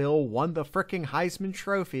Louisville, won the frickin' Heisman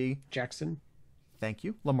Trophy. Jackson. Thank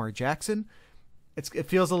you. Lamar Jackson. It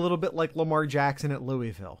feels a little bit like Lamar Jackson at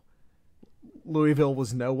Louisville. Louisville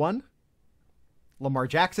was no one. Lamar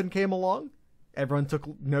Jackson came along. Everyone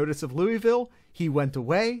took notice of Louisville. He went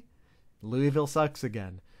away. Louisville sucks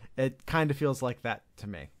again. It kind of feels like that to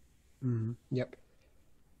me. Mm-hmm. Yep.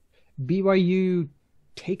 BYU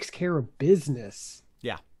takes care of business.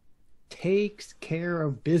 Yeah. Takes care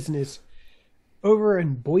of business over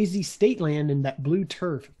in Boise State land in that blue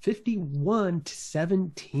turf.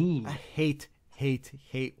 51-17. I hate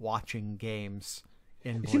watching games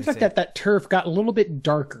in Boise. It seems like that turf got a little bit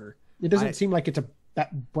darker. It doesn't seem like it's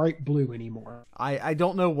that bright blue anymore. I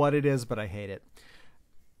don't know what it is, but I hate it.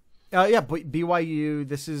 Yeah, but BYU,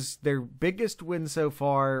 this is their biggest win so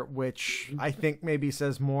far, which I think maybe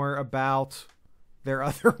says more about their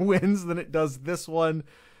other wins than it does this one.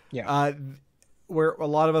 Yeah. Where a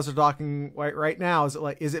lot of us are talking right now, is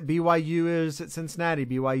it BYU, is it Cincinnati,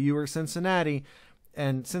 BYU or Cincinnati?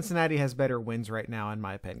 And Cincinnati has better wins right now, in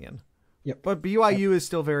my opinion. Yep. But BYU is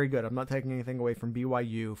still very good. I'm not taking anything away from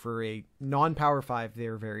BYU. For a non-Power 5,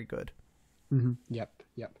 they're very good. Mm-hmm. Yep.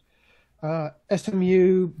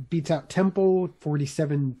 SMU beats out Temple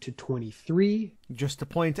 47-23. Just to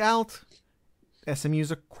point out,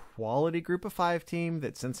 SMU's a quality group of 5 team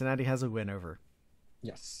that Cincinnati has a win over.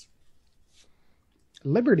 Yes.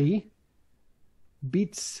 Liberty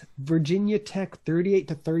beats Virginia Tech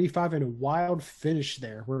 38-35 in a wild finish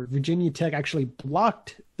there, where Virginia Tech actually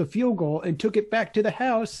blocked the field goal and took it back to the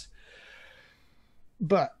house.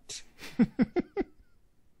 But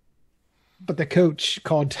the coach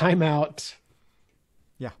called timeout.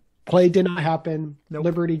 Yeah. Play did not happen. Nope.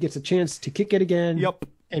 Liberty gets a chance to kick it again. Yep.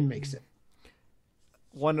 And makes it.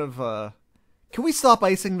 Can we stop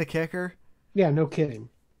icing the kicker? Yeah, no kidding.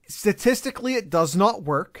 Statistically, it does not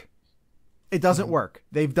work. It doesn't work.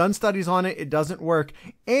 They've done studies on it. It doesn't work.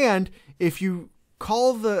 And if you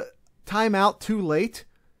call the timeout too late,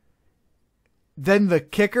 then the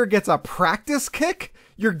kicker gets a practice kick.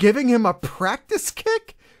 You're giving him a practice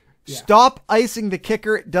kick? Yeah. Stop icing the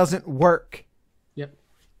kicker. It doesn't work. Yep.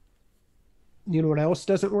 You know what else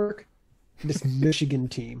doesn't work? This Michigan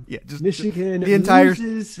team. Yeah, just Michigan the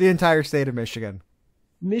entire state of Michigan.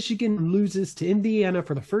 Michigan loses to Indiana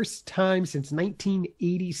for the first time since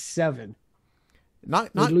 1987. They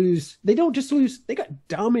don't just lose. They got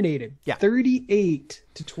dominated. Yeah.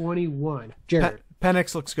 38-21. Jared.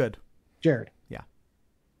 Penix looks good. Jared. Yeah.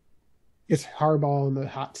 It's Harbaugh on the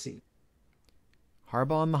hot seat.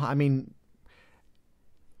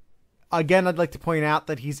 Again, I'd like to point out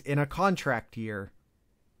that he's in a contract year.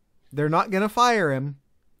 They're not going to fire him.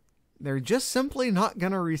 They're just simply not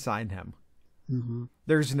going to re-sign him. Mm-hmm.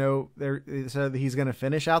 So he's going to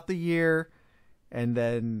finish out the year, and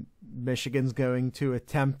then Michigan's going to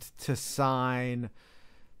attempt to sign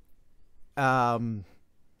Luke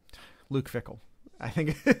Fickell. I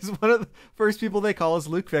think it's one of the first people they call is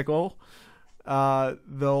Luke Fickell.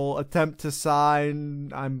 They'll attempt to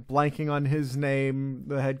sign, I'm blanking on his name,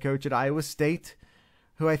 the head coach at Iowa State,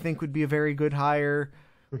 who I think would be a very good hire.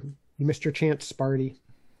 Mm-hmm. You missed your chance, Sparty.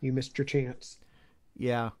 You missed your chance.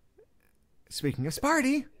 Yeah. Speaking of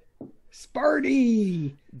Sparty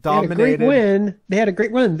dominated. They had a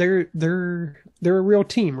great win. They're a real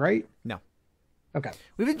team, right? No. Okay.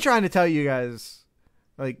 We've been trying to tell you guys,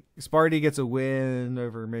 like, Sparty gets a win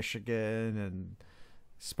over Michigan, and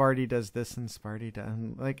Sparty does this, and Sparty does.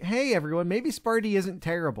 Like, hey, everyone, maybe Sparty isn't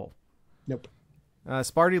terrible. Nope.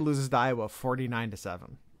 Sparty loses to Iowa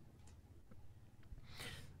 49-7.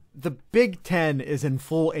 The Big Ten is in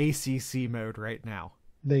full ACC mode right now.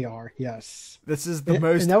 They are, yes. This is the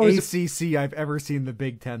most ACC I've ever seen the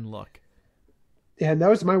Big Ten look. And that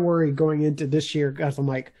was my worry going into this year, because I'm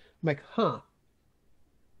like, I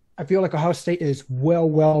feel like Ohio State is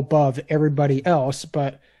well above everybody else,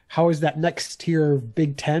 but how is that next tier of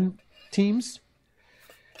Big Ten teams?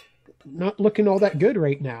 Not looking all that good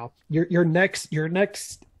right now. Your next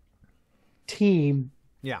team,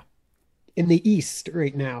 yeah, in the East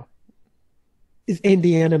right now is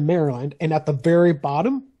Indiana, Maryland, and at the very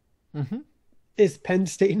bottom is Penn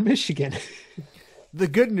State and Michigan. The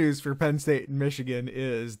good news for Penn State and Michigan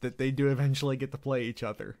is that they do eventually get to play each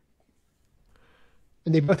other.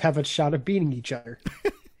 And they both have a shot of beating each other.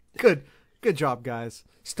 Good job, guys.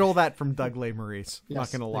 Stole that from Doug Lesmerises. Yes,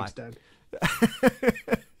 not going to lie. Thanks,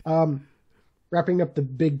 Doug. Wrapping up the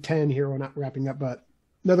Big Ten here. Well, not wrapping up, but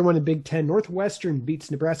Another one in Big Ten. Northwestern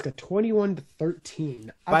beats Nebraska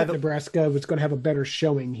 21-13. I thought Nebraska was going to have a better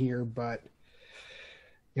showing here, but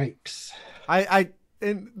yikes.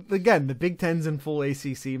 And again, the Big Ten's in full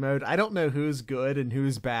ACC mode. I don't know who's good and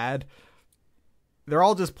who's bad. They're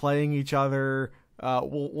all just playing each other.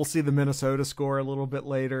 We'll see the Minnesota score a little bit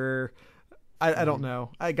later. I don't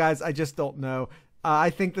know. Guys, I just don't know.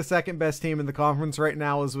 I think the second best team in the conference right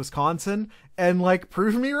now is Wisconsin. And,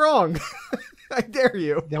 prove me wrong. I dare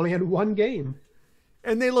you. They only had one game.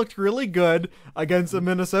 And they looked really good against a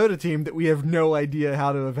Minnesota team that we have no idea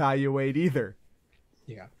how to evaluate either.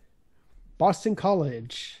 Yeah. Boston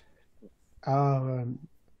College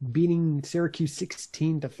beating Syracuse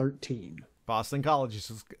 16-13. Boston College,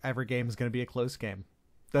 every game is going to be a close game.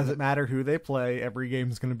 Doesn't matter who they play, every game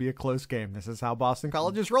is going to be a close game. This is how Boston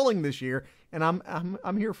College is rolling this year, and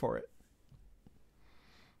I'm here for it.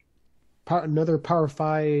 Another Power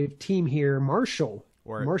 5 team here, Marshall.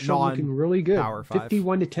 Looking really good. Power 5.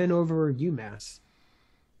 51-10 over UMass.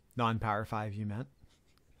 Non-Power 5, you meant?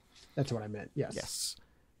 That's what I meant. Yes. Yes.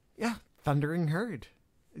 Yeah. Thundering Herd.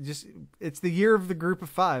 It's the year of the group of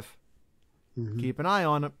 5. Mm-hmm. Keep an eye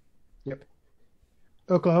on it. Yep.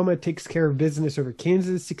 Oklahoma takes care of business over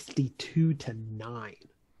Kansas 62-9.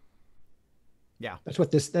 Yeah. That's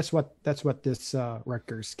what this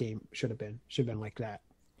Rutgers game should have been. Should have been like that.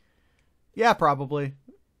 Yeah, probably.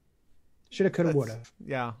 Should have, could have, would have.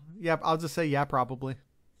 Yeah. Yeah, I'll just say yeah, probably.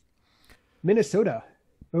 Minnesota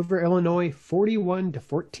over Illinois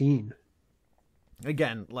 41-14.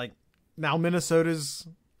 Again, now Minnesota's,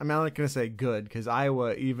 I'm not going to say good, because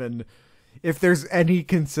Iowa, even if there's any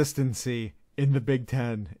consistency in the Big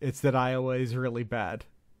Ten, it's that Iowa is really bad.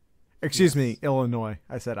 Excuse me, Illinois.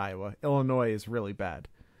 I said Iowa. Illinois is really bad.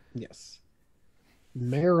 Yes.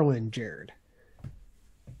 Maryland, Jared.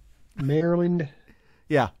 Maryland.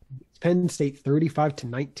 Yeah. Penn State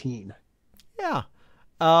 35-19. Yeah.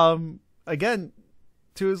 Again,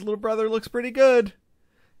 to his little brother looks pretty good.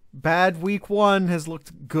 Bad week 1 has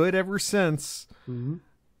looked good ever since.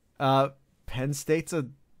 Mm-hmm. Penn State's a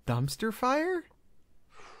dumpster fire?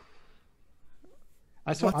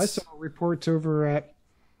 I saw reports over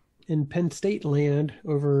in Penn State land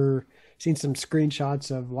seen some screenshots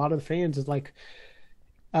of a lot of the fans is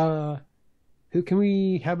who can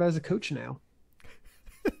we have as a coach now?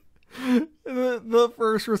 The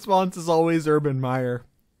first response is always Urban Meyer.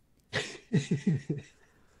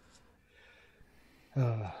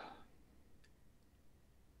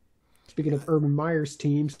 Speaking of Urban Meyer's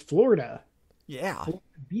teams, Florida. Yeah.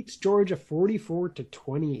 Beats Georgia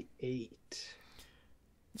 44-28.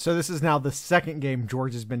 So this is now the second game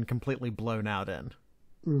Georgia's been completely blown out in.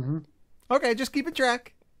 Mm-hmm. Okay, just keeping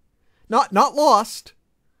track. Not lost.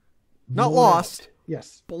 Not lost.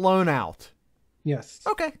 Yes. Blown out. Yes.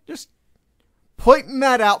 Okay, just pointing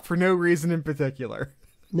that out for no reason in particular.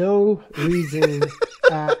 No reason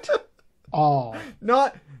at all.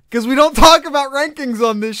 Not because we don't talk about rankings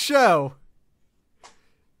on this show.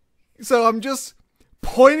 So I'm just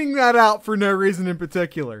pointing that out for no reason in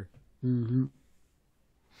particular. Mm-hmm.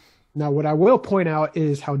 Now, what I will point out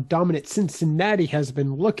is how dominant Cincinnati has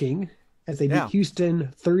been looking as they beat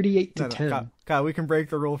Houston 38-10. No, Kyle, we can break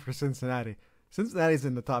the rule for Cincinnati. Cincinnati's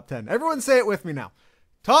in the top 10. Everyone say it with me now.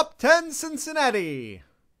 Top 10 Cincinnati.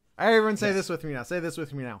 Everyone say this with me now. Say this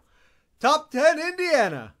with me now. Top 10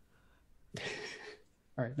 Indiana.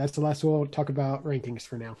 All right, that's the last we'll talk about rankings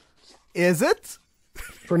for now. Is it?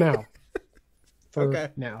 For now.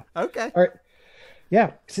 Now. Okay. All right.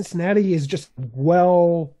 Yeah, Cincinnati is just a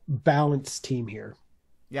well-balanced team here.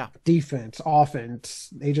 Yeah. Defense, offense,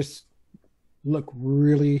 they just look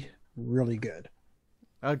really, really good.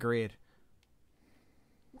 Agreed.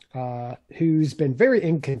 Who's been very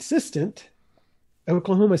inconsistent,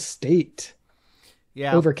 Oklahoma State.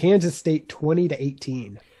 Yeah. Over Kansas State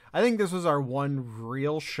 20-18. I think this was our one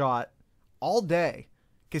real shot all day.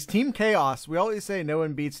 Because Team Chaos, we always say no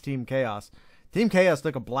one beats Team Chaos. Team Chaos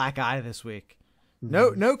took a black eye this week.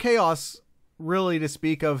 No chaos really to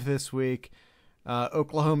speak of this week.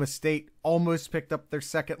 Oklahoma State almost picked up their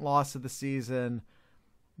second loss of the season.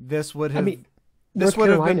 This would have. North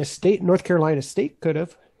Carolina State could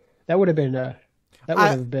have. That would have been.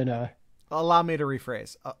 Allow me to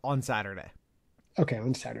rephrase. On Saturday. Okay,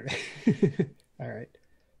 on Saturday. All right.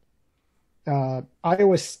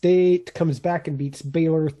 Iowa State comes back and beats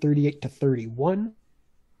Baylor 38-31.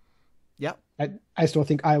 Yep. I still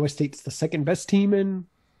think Iowa State's the second best team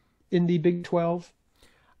in the Big 12.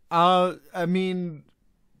 We'll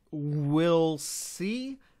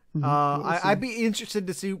see. Mm-hmm. I'd be interested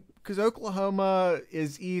to see, because Oklahoma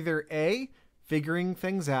is either A, figuring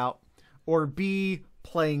things out, or B,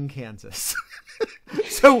 playing Kansas.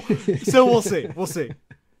 So we'll see. We'll see.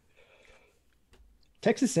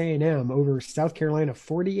 Texas A&M over South Carolina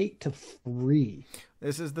 48-3.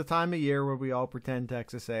 This is the time of year where we all pretend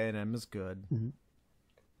Texas A&M is good. Mm-hmm.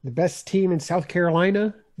 The best team in South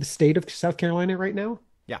Carolina, the state of South Carolina right now?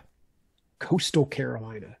 Yeah. Coastal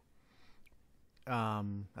Carolina. I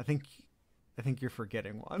think you're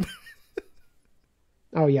forgetting one.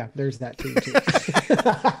 Oh yeah, there's that team too.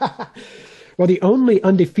 Well, the only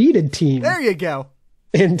undefeated team there you go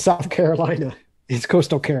in South Carolina is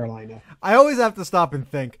Coastal Carolina. I always have to stop and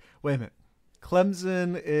think, wait a minute.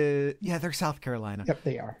 Clemson is, yeah, they're South Carolina. Yep,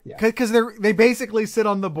 they are. Yeah. Because they basically sit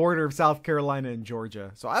on the border of South Carolina and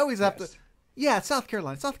Georgia. So I always have to, yeah, it's South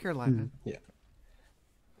Carolina. South Carolina. Yeah.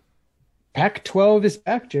 Pac-12 is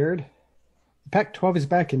back, Jared. Pac-12 is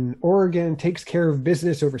back, and Oregon takes care of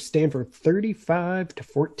business over Stanford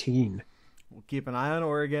 35-14. We'll keep an eye on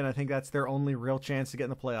Oregon. I think that's their only real chance to get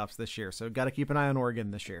in the playoffs this year. So got to keep an eye on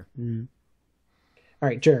Oregon this year. Mm. All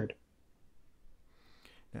right, Jared.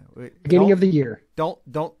 No, beginning of the year. Don't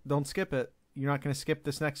skip it. You're not going to skip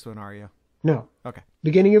this next one, are you? No. Okay.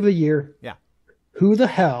 Beginning of the year. Yeah. Who the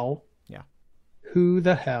hell? Yeah. Who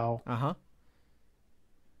the hell?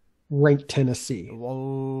 Ranked Tennessee.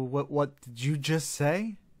 Whoa! What did you just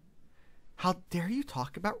say? How dare you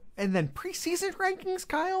talk about and then preseason rankings,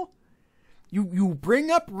 Kyle? You bring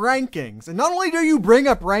up rankings, and not only do you bring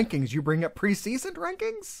up rankings, you bring up preseason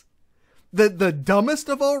rankings. The dumbest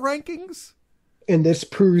of all rankings. And this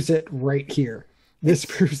proves it right here. This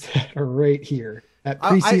proves that right here. That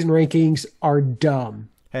preseason rankings are dumb.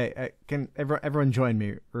 Hey, can everyone join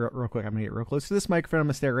me real quick? I'm gonna get real close to this microphone. I'm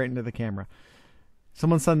gonna stare right into the camera.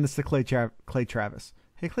 Someone send this to Clay Travis.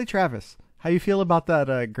 Hey, Clay Travis, how you feel about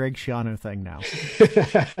that Greg Schiano thing now?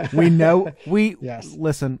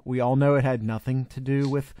 Listen, we all know it had nothing to do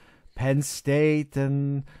with Penn State,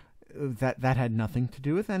 and that had nothing to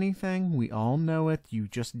do with anything. We all know it. You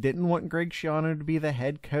just didn't want Greg Schiano to be the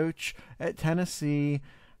head coach at Tennessee.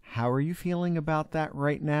 How are you feeling about that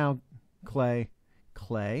right now, Clay?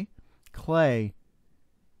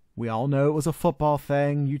 We all know it was a football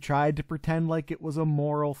thing. You tried to pretend like it was a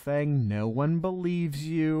moral thing. No one believes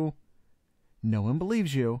you.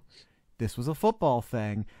 This was a football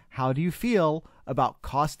thing. How do you feel about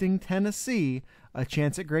costing Tennessee a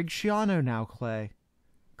chance at Greg Schiano now, Clay?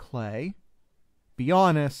 Clay, be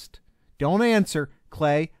honest. Don't answer,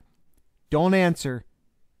 Clay. Don't answer.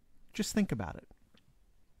 Just think about it.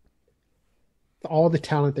 All the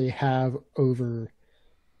talent they have over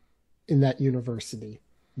in that university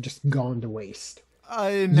just gone to waste.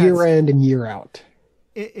 Year in and year out.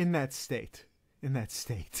 In that state.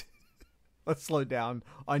 Let's slow down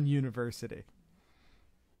on university.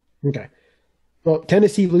 Okay. Well,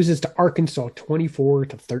 Tennessee loses to Arkansas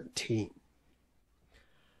 24-13.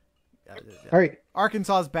 All right.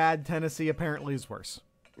 Arkansas is bad. Tennessee apparently is worse.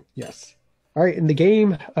 Yes. All right. In the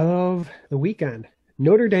game of the weekend,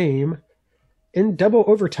 Notre Dame in double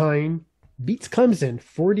overtime beats Clemson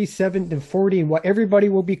 47-40 in what everybody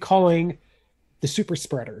will be calling the super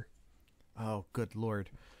spreader. Oh, good Lord.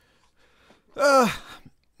 We've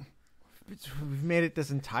made it this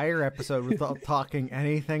entire episode without talking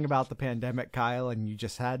anything about the pandemic, Kyle, and you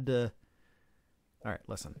just had to. All right,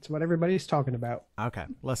 listen. That's what everybody's talking about. Okay,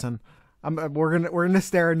 listen. We're gonna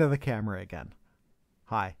stare into the camera again.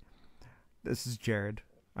 Hi, this is Jared.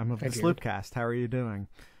 I'm of the Sloopcast. How are you doing?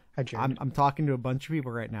 Hi, Jared. I'm talking to a bunch of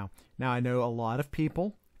people right now. Now, I know a lot of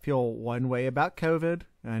people feel one way about COVID,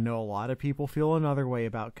 and I know a lot of people feel another way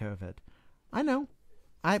about COVID. I know.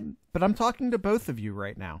 But I'm talking to both of you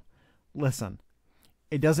right now. Listen,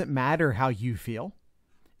 it doesn't matter how you feel.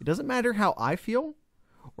 It doesn't matter how I feel,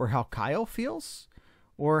 or how Kyle feels,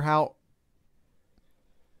 or how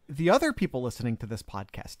the other people listening to this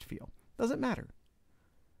podcast feel. It doesn't matter.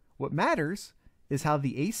 What matters is how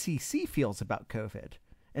the ACC feels about COVID.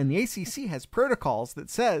 And the ACC has protocols that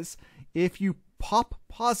says if you pop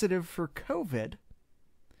positive for COVID,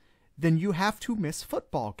 then you have to miss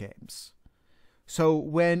football games. So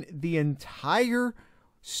when the entire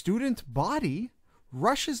student body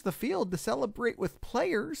rushes the field to celebrate with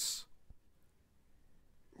players,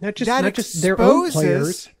 not just their own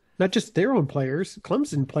players,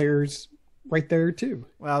 Clemson players right there too.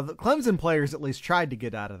 Well, the Clemson players at least tried to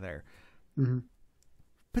get out of there. Mm-hmm.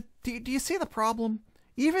 But do you see the problem?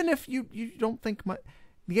 Even if you don't think much,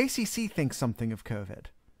 the ACC thinks something of COVID.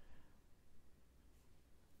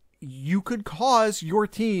 You could cause your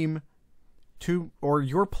team or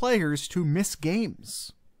your players to miss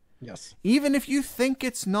games. Yes. Even if you think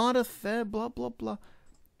it's not a blah, blah, blah.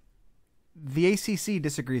 The ACC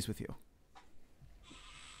disagrees with you.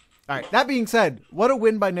 All right. That being said, what a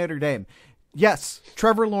win by Notre Dame. Yes,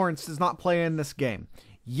 Trevor Lawrence does not play in this game.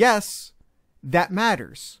 Yes, that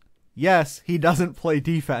matters. Yes, he doesn't play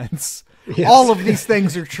defense. Yes. All of these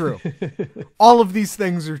things are true. All of these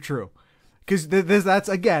things are true. Because that's,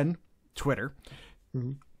 again, Twitter.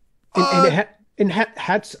 Mm-hmm. And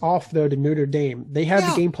hats off, though, to Notre Dame. They had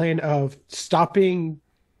the game plan of stopping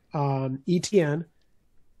ETN.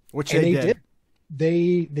 Which they did.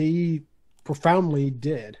 They profoundly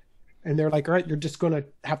did. And they're like, all right, you're just going to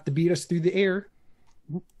have to beat us through the air.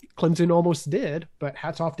 Clemson almost did, but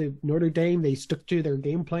hats off to Notre Dame. They stuck to their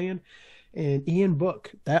game plan. And Ian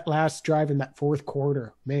Book, that last drive in that fourth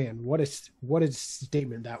quarter, man, what a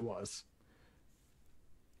statement that was.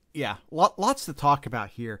 Yeah, lots to talk about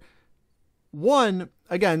here. One,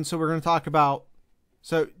 again, so we're going to talk about,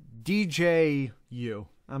 so DJU.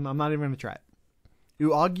 I'm not even going to try it.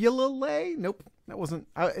 Uagulale? Nope, that wasn't.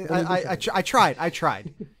 I tried.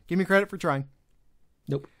 Give me credit for trying.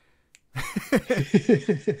 Nope.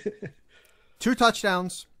 2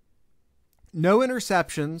 touchdowns, no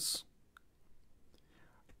interceptions,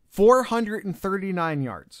 439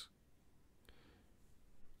 yards.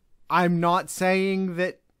 I'm not saying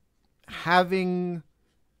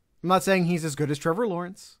he's as good as Trevor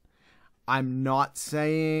Lawrence. I'm not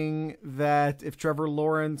saying Trevor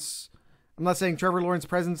Lawrence's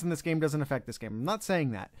presence in this game doesn't affect this game. I'm not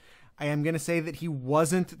saying that. I am going to say that he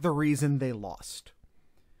wasn't the reason they lost.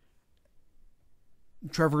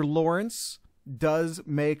 Trevor Lawrence does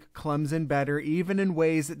make Clemson better, even in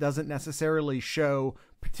ways that doesn't necessarily show,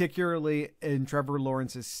 particularly in Trevor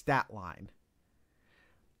Lawrence's stat line.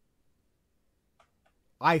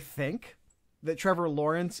 I think that Trevor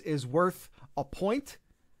Lawrence is worth a point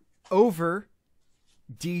over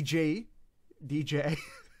DJ.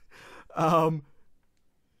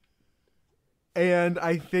 And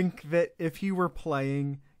I think that if he were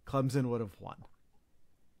playing, Clemson would have won.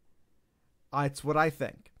 It's what I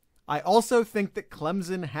think. I also think that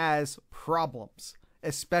Clemson has problems,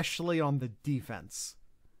 especially on the defense.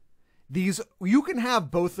 You can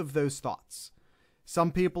have both of those thoughts.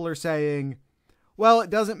 Some people are saying, well, it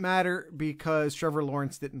doesn't matter because Trevor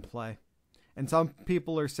Lawrence didn't play. And some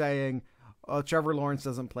people are saying, oh, Trevor Lawrence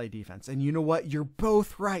doesn't play defense. And you know what? You're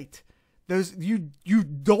both right. You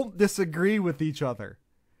don't disagree with each other.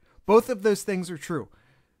 Both of those things are true.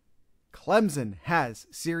 Clemson has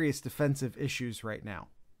serious defensive issues right now.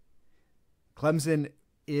 Clemson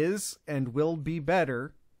is and will be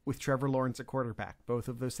better with Trevor Lawrence at quarterback. Both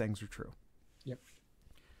of those things are true. Yep.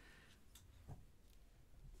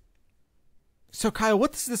 So, Kyle,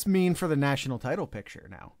 what does this mean for the national title picture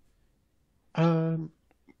now?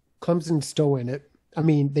 Clemson's still in it. I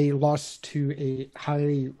mean, they lost to a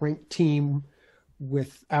highly ranked team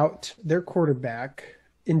without their quarterback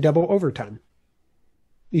in double overtime.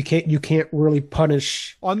 You can't really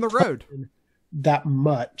punish on the road that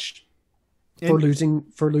much for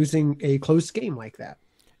losing a close game like that.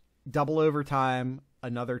 Double overtime,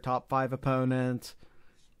 another top 5 opponent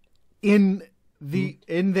in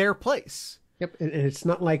their place. Yep, and it's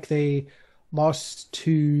not like they lost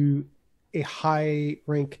to a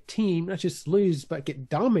high-ranked team, not just lose, but get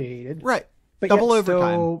dominated. Right. But double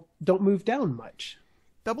overtime. Still don't move down much.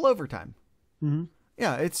 Double overtime. Mm-hmm.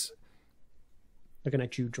 Yeah, it's... Looking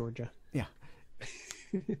at you, Georgia. Yeah.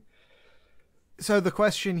 So the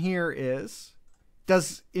question here is,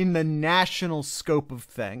 does, in the national scope of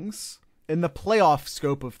things, in the playoff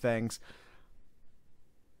scope of things,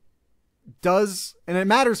 and it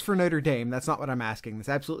matters for Notre Dame, that's not what I'm asking. This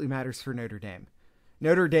absolutely matters for Notre Dame.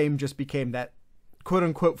 Notre Dame just became that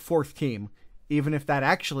quote-unquote 4th team, even if that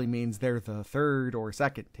actually means they're the 3rd or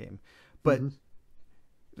 2nd team. But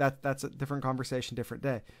that's a different conversation, different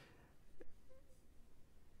day.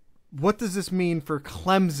 What does this mean for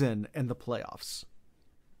Clemson and the playoffs?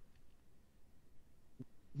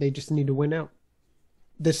 They just need to win out.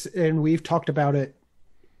 And we've talked about it,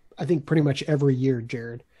 I think, pretty much every year,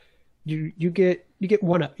 Jared. You get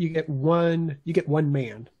one up. You get one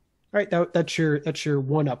man. All right, that's your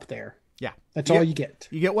one up there. Yeah, that's all you get.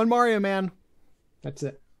 You get one Mario man. That's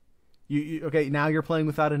it. You okay? Now you're playing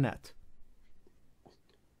without a net.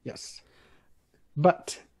 Yes,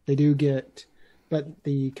 but But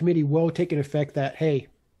the committee will take an effect that, hey,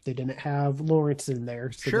 they didn't have Lawrence in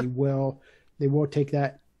there, so sure. they will take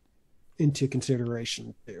that into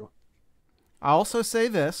consideration too. I also say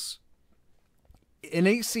this: in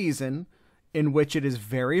a season in which it is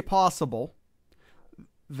very possible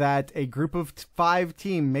that a group of 5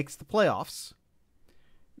 team makes the playoffs,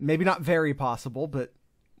 maybe not very possible, but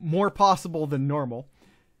more possible than normal,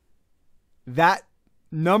 that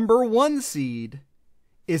number 1 seed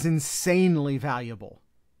is insanely valuable.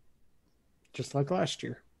 Just like last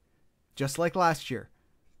year. just like last year.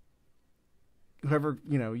 Whoever,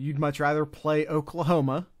 you'd much rather play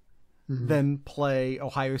Oklahoma than play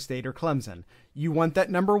Ohio State or Clemson. You want that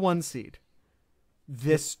number 1 seed.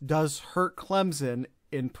 This does hurt Clemson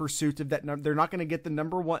in pursuit of that. They're not going to get the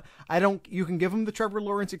number 1. You can give them the Trevor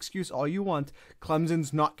Lawrence excuse all you want.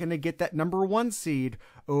 Clemson's not going to get that number 1 seed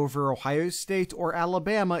over Ohio State or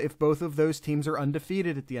Alabama if both of those teams are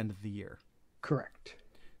undefeated at the end of the year. Correct.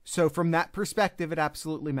 So from that perspective, it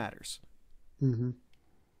absolutely matters. Mm-hmm.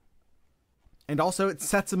 And also it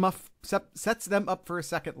sets them up for a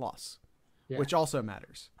second loss, which also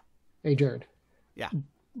matters. Hey, Jared. Yeah.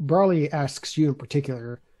 Brawley asks you in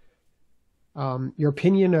particular, your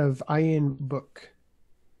opinion of Ian Book.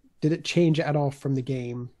 Did it change at all from the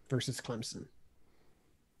game versus Clemson?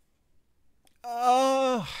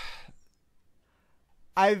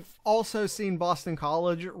 I've also seen Boston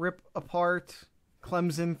College rip apart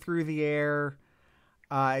Clemson through the air.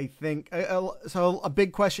 I think so. A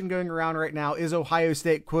big question going around right now is Ohio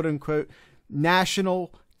State, quote unquote,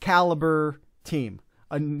 national caliber team,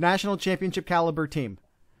 a national championship caliber team.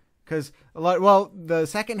 Because the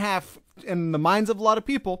second half, in the minds of a lot of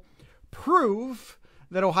people, prove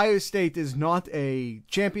that Ohio State is not a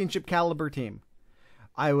championship caliber team.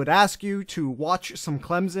 I would ask you to watch some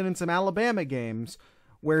Clemson and some Alabama games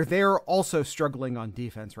where they're also struggling on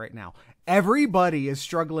defense right now. Everybody is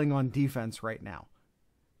struggling on defense right now.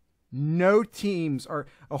 No teams are.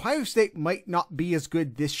 Ohio State might not be as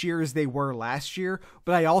good this year as they were last year,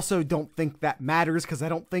 but I also don't think that matters because I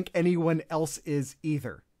don't think anyone else is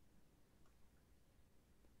either.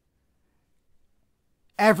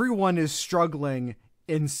 Everyone is struggling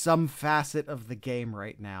in some facet of the game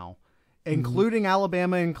right now, including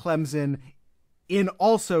Alabama and Clemson. In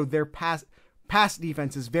also their pass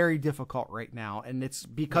defense is very difficult right now, and it's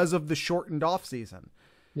because of the shortened off season.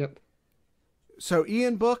 Yep. So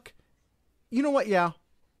Ian Book, you know what? Yeah,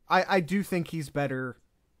 I do think he's better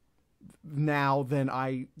now than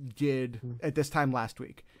I did at this time last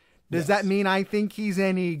week. Does that mean I think he's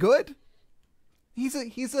any good? He's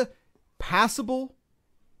a passable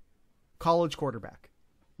college quarterback,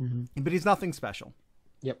 but he's nothing special.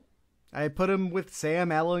 Yep. I put him with Sam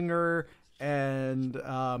Ehlinger and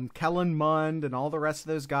Kellen Mond and all the rest of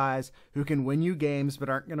those guys who can win you games but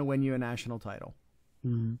aren't going to win you a national title.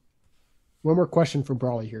 Mm-hmm. One more question for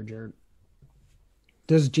Brawley here, Jared.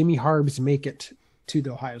 Does Jimmy Harbs make it to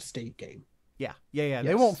the Ohio State game? Yeah. Yes.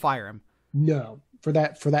 They won't fire him. No, for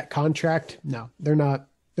that contract, no, they're not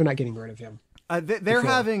getting rid of him. They're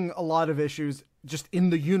having a lot of issues just in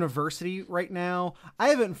the university right now. I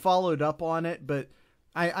haven't followed up on it, but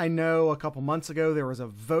I know a couple months ago there was a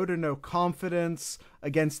vote of no confidence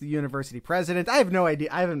against the university president. I have no idea.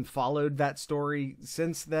 I haven't followed that story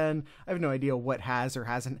since then. I have no idea what has or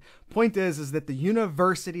hasn't. Point is that the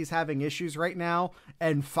university is having issues right now,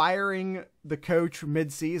 and firing the coach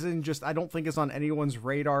mid-season I don't think is on anyone's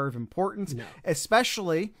radar of importance,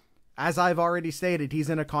 especially, as I've already stated, he's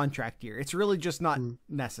in a contract year. It's really just not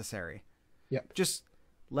necessary. Yep. Just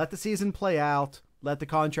let the season play out. Let the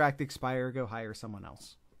contract expire. Go hire someone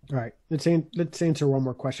else. All right. Let's answer one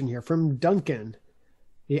more question here from Duncan.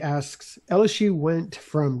 He asks, LSU went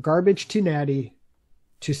from garbage to natty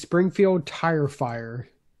to Springfield tire fire.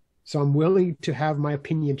 So I'm willing to have my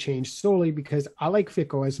opinion changed solely because I like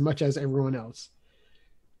Fickle as much as everyone else.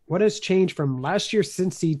 What has changed from last year's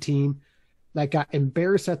Cincy team that got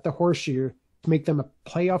embarrassed at the Horseshoe to make them a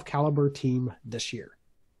playoff caliber team this year?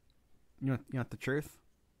 You want the truth?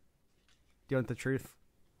 Do you want the truth?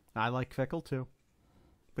 I like Fickle too.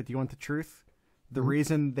 But do you want the truth? The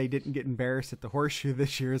reason they didn't get embarrassed at the Horseshoe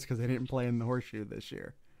this year is because they didn't play in the Horseshoe this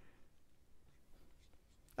year.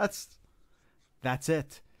 That's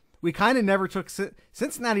it. We kind of never took...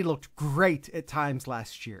 Cincinnati looked great at times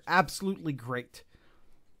last year. Absolutely great.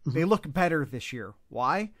 They look better this year.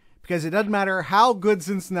 Why? Because it doesn't matter how good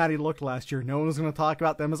Cincinnati looked last year. No one's going to talk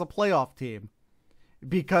about them as a playoff team.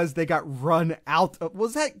 Because they got run out of...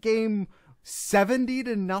 Was that game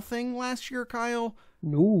 70-0 last year, Kyle?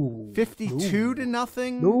 No.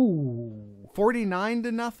 52-0? No.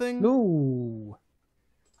 49-0? No.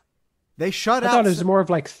 They shut out... I thought it was more of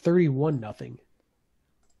like 31-0.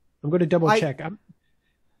 I'm going to double check.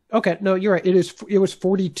 Okay, no, you're right. It was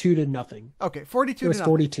 42-0. Okay, 42-0. It was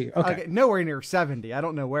 42. Okay. Nowhere near 70. I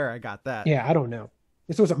don't know where I got that. Yeah, I don't know.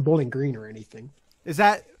 This wasn't Bowling Green or anything. Is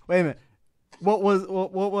that... Wait a minute. What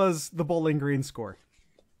was the Bowling Green score?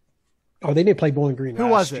 Oh, they didn't play Bowling Green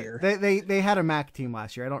last year. Who was it? They had a MAC team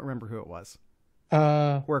last year. I don't remember who it was.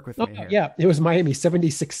 Work with me here. Yeah, it was Miami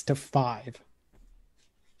 76-5.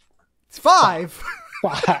 It's 5.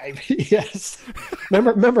 5. Yes.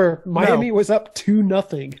 Remember, Miami No. was up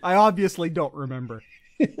 2-0. I obviously don't remember.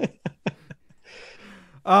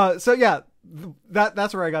 So yeah,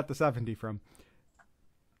 that's where I got the 70 from.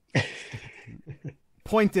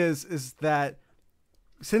 Point is that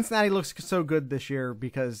Cincinnati looks so good this year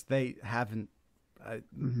because they haven't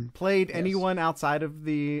played anyone outside of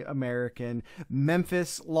the American.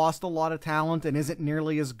 Memphis lost a lot of talent and isn't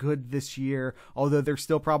nearly as good this year, although they're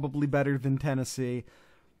still probably better than Tennessee.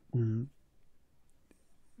 Mm-hmm.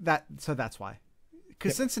 So that's why.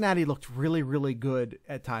 Because Cincinnati looked really, really good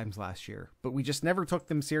at times last year, but we just never took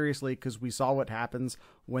them seriously because we saw what happens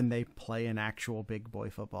when they play an actual big boy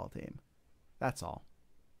football team. That's all.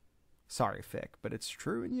 Sorry, Fick, but it's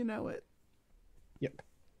true and you know it. Yep.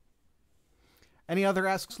 Any other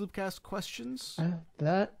Ask Sloopcast questions?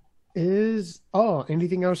 That is... Oh,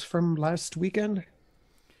 anything else from last weekend?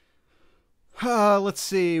 Let's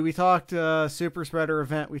see. We talked super spreader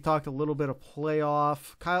event. We talked a little bit of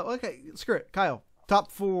playoff. Kyle, okay, screw it. Kyle,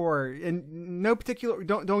 top 4 in no particular.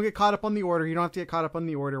 Don't get caught up on the order. You don't have to get caught up on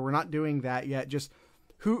the order. We're not doing that yet. Just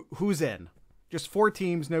who's in. Just 4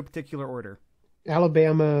 teams, no particular order.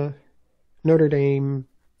 Alabama, Notre Dame,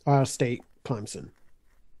 Ohio State, Clemson.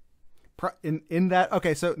 In that.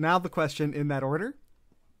 Okay, so now the question in that order.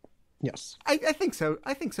 Yes, I think so.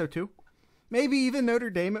 I think so too. Maybe even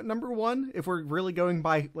Notre Dame at number 1 if we're really going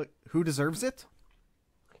by who deserves it.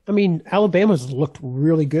 I mean, Alabama's looked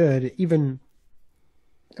really good. Even,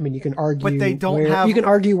 I mean, you can argue, but they don't have. You can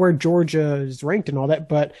argue where Georgia is ranked and all that,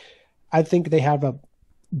 but I think they have a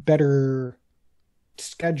better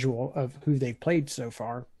schedule of who they've played so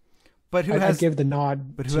far. But I'd give the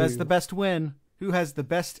nod. But who has the best win? Who has the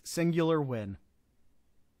best singular win?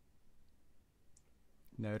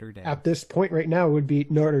 Notre Dame. At this point right now, it would be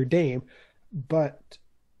Notre Dame, but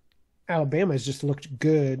Alabama has just looked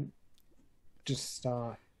good, just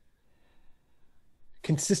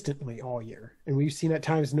consistently all year. And we've seen at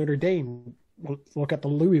times Notre Dame. Look at the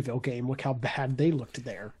Louisville game. Look how bad they looked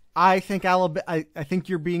there. I think I think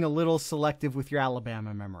you're being a little selective with your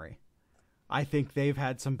Alabama memory. I think they've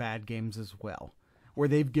had some bad games as well, where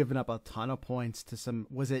they've given up a ton of points to some.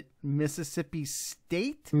 Was it Mississippi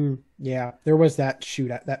State? Yeah, there was that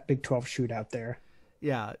shootout, that Big 12 shootout there.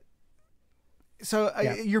 Yeah. So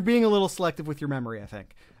you're being a little selective with your memory, I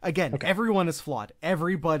think. Again, Everyone is flawed.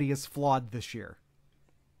 Everybody is flawed this year.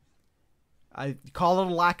 I call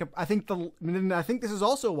it a lack of. I think this is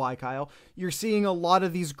also why, Kyle, you're seeing a lot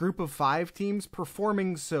of these group of 5 teams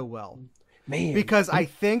performing so well. Man, because I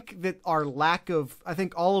think that our lack of, I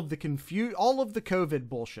think all of the COVID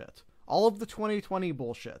bullshit, all of the 2020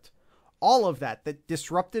 bullshit, all of that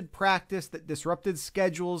disrupted practice, that disrupted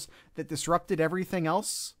schedules, that disrupted everything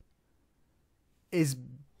else, is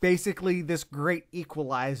basically this great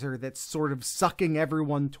equalizer that's sort of sucking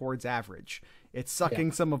everyone towards average. It's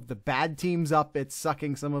sucking some of the bad teams up. It's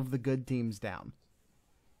sucking some of the good teams down.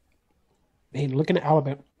 Man, looking at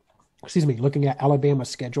Alabama's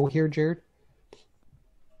schedule here, Jared.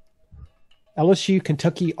 LSU,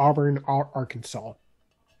 Kentucky, Auburn, Arkansas.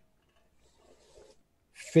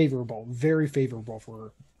 Favorable, very favorable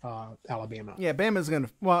for Alabama. Yeah, Bama's going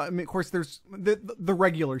to... Well, I mean, of course, there's the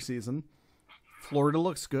regular season. Florida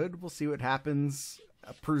looks good. We'll see what happens.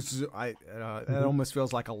 It almost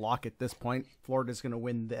feels like a lock at this point. Florida's going to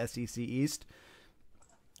win the SEC East.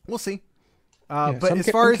 We'll see. But as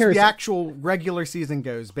far as the actual regular season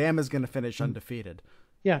goes, Bama's going to finish undefeated.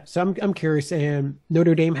 Yeah, so I'm curious, and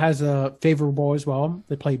Notre Dame has a favorable as well.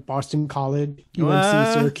 They played Boston College,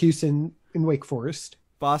 UNC, Syracuse, and Wake Forest.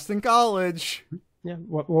 Boston College. Yeah,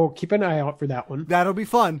 we'll keep an eye out for that one. That'll be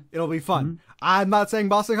fun. It'll be fun. Mm-hmm. I'm not saying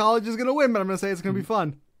Boston College is going to win, but I'm going to say it's going to be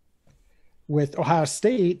fun. With Ohio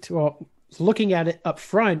State, well, looking at it up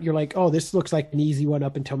front, you're like, oh, this looks like an easy one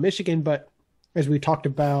up until Michigan. But as we talked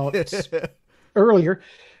about earlier,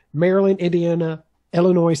 Maryland, Indiana,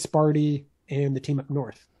 Illinois, Sparty, and the team up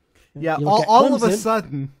north. Yeah, all of a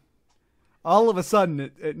sudden,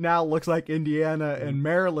 it now looks like Indiana and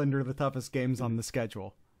Maryland are the toughest games on the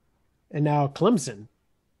schedule. And now Clemson,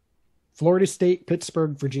 Florida State,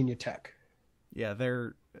 Pittsburgh, Virginia Tech. Yeah,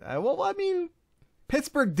 they're...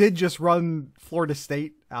 Pittsburgh did just run Florida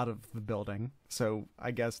State out of the building, so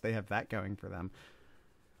I guess they have that going for them.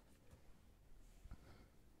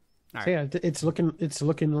 All right. Yeah, it's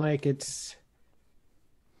looking like it's...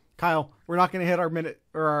 Kyle, we're not going to hit our minute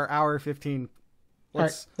or our hour 15.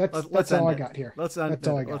 That's all I got here. Let's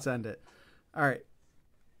end it. All right.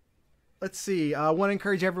 Let's see. I want to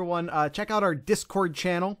encourage everyone, check out our Discord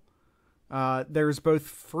channel. There's both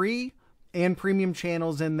free and premium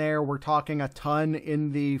channels in there. We're talking a ton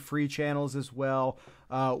in the free channels as well.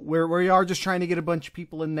 where we are just trying to get a bunch of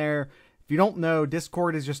people in there. If you don't know,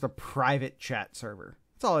 Discord is just a private chat server.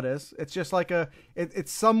 That's all it is. It's just like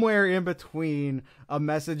it's somewhere in between a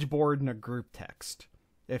message board and a group text.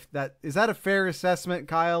 Is that a fair assessment,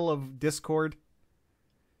 Kyle, of Discord?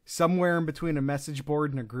 Somewhere in between a message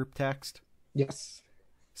board and a group text? Yes.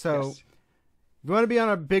 So yes. If you want to be on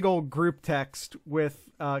a big old group text with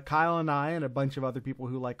Kyle and I and a bunch of other people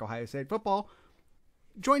who like Ohio State football,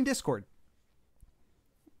 join Discord.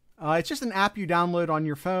 It's just an app you download on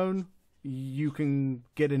your phone. You can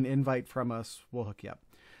get an invite from us. We'll hook you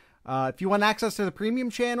up. If you want access to the premium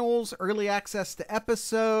channels, early access to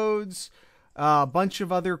episodes, a bunch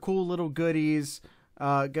of other cool little goodies,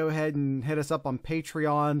 go ahead and hit us up on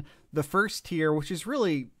Patreon. The first tier, which is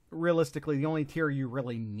really realistically the only tier you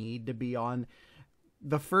really need to be on,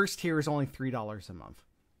 the first tier is only $3 a month.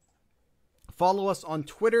 Follow us on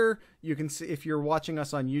Twitter. You can see, if you're watching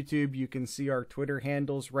us on YouTube, you can see our Twitter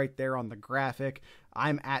handles right there on the graphic.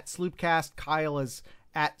 I'm at Sloopcast. Kyle is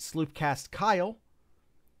at SloopcastKyle.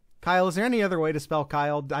 Kyle, is there any other way to spell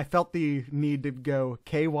Kyle? I felt the need to go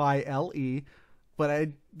Kyle, but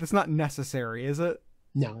that's not necessary, is it?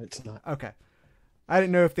 No, it's not. Okay. I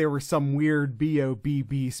didn't know if there were some weird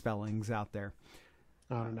B-O-B-B spellings out there.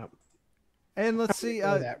 I don't know. And let's see.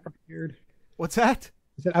 That, Jared. What's that?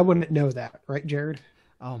 I wouldn't know that, right, Jared?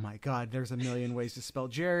 Oh my God, there's a million ways to spell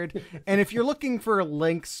Jared. And if you're looking for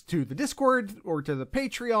links to the Discord or to the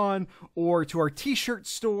Patreon or to our t-shirt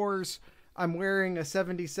stores, I'm wearing a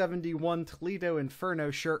 7071 Toledo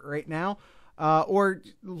Inferno shirt right now. Or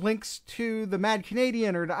links to the Mad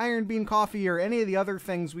Canadian or to Iron Bean Coffee or any of the other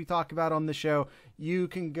things we talk about on the show, you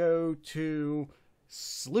can go to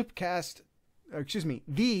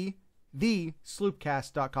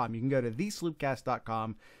thesloopcast.com. You can go to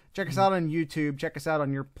thesloopcast.com. Check us out on YouTube. Check us out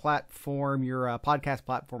on your platform, your podcast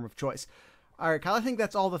platform of choice. All right, Kyle, I think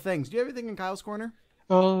that's all the things. Do you have anything in Kyle's corner?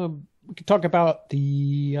 We could talk about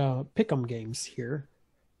the pick'em games here.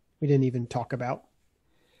 We didn't even talk about.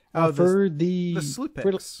 For the Sloop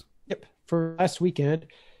picks. For last weekend,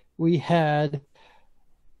 we had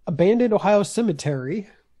Abandoned Ohio Cemetery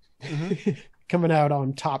coming out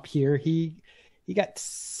on top here. He got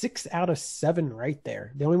 6 out of 7 right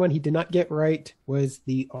there. The only one he did not get right was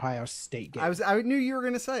the Ohio State game. I knew you were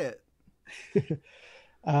going to say it.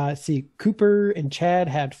 See, Cooper and Chad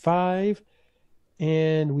had 5,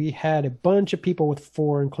 and we had a bunch of people with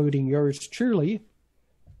 4, including yours truly,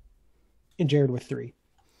 and Jared with 3.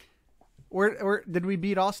 Where did we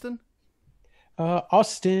beat Austin?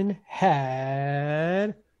 Austin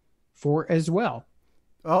had 4 as well.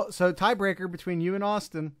 Oh, so tiebreaker between you and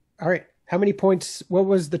Austin. All right. How many points? What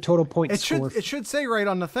was the total point score? It should say right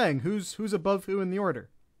on the thing who's above who in the order.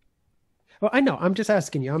 Well, I know. I'm just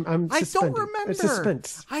asking you. I'm suspended. I don't remember. It's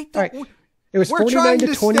suspense. I don't. Right. It was We're 49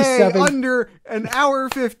 to 27. Stay under an hour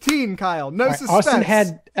 15, Kyle. No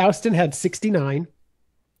suspense. Austin had 69.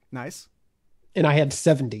 Nice. And I had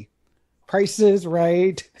 70. Price is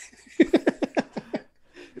right.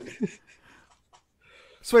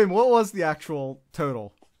 Swain, what was the actual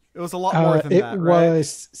total? It was a lot more than that, right? It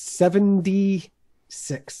was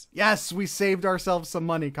 76. Yes, we saved ourselves some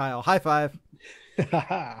money, Kyle. High five.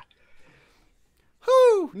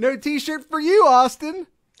 Whoo! No t-shirt for you, Austin.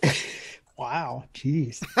 Wow,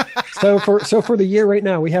 jeez. so for the year right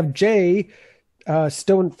now, we have Jay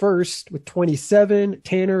still in first with 27,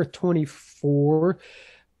 Tanner 24.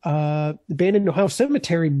 Abandoned Ohio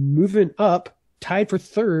Cemetery moving up, tied for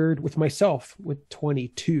third with myself with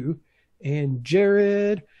 22, and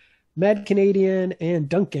Jared, Mad Canadian, and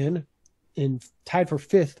Duncan tied for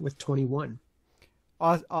 5th with 21.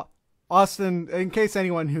 Austin, in case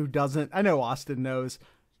anyone who doesn't, I know Austin knows.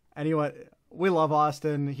 Anyone, we love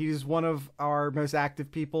Austin. He's one of our most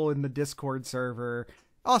active people in the Discord server.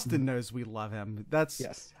 Austin knows we love him.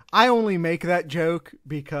 Yes. I only make that joke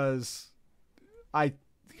because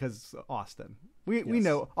Austin. We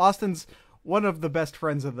know Austin's one of the best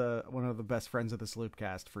friends of the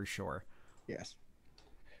Sloopcast for sure. Yes.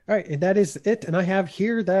 All right, and that is it. And I have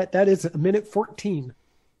here that is a minute 14.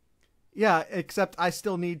 Yeah, except I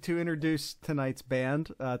still need to introduce tonight's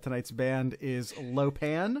band. Tonight's band is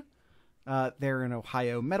Lopan. They're an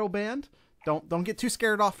Ohio metal band. Don't get too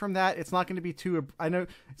scared off from that. It's not going to be too. I know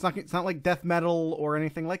it's not like death metal or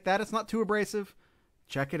anything like that. It's not too abrasive.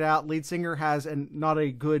 Check it out. Lead singer has not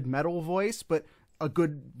a good metal voice, but a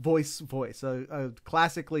good voice, a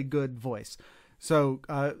classically good voice. So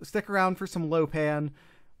stick around for some Lopan.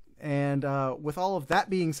 And with all of that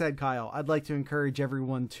being said, Kyle, I'd like to encourage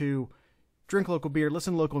everyone to drink local beer,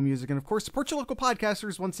 listen to local music, and of course, support your local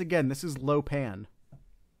podcasters. Once again, this is Lopan.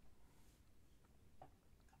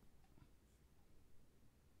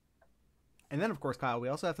 And then, of course, Kyle, we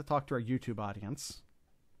also have to talk to our YouTube audience.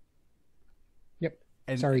 Yep.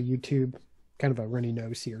 And sorry, YouTube. Kind of a runny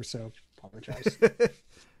nose here, so apologize.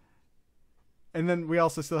 And then we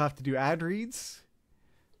also still have to do ad reads.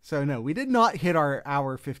 So, no, we did not hit our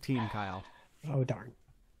hour 15, Kyle. Oh, darn.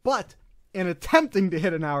 But in attempting to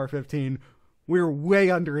hit an hour 15, we were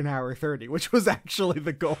way under an hour 30, which was actually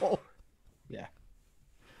the goal. Yeah.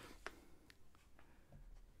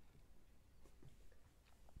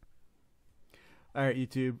 All right,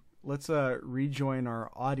 YouTube. Let's rejoin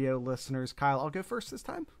our audio listeners. Kyle, I'll go first this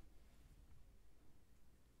time.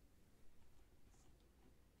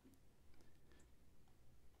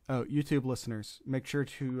 Oh, YouTube listeners, make sure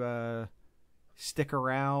to stick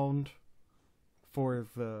around for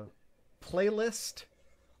the playlist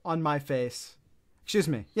on my face. Excuse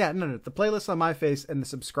me. Yeah, no. The playlist on my face and the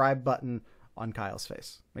subscribe button on Kyle's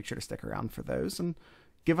face. Make sure to stick around for those and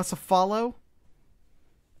give us a follow.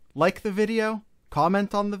 Like the video.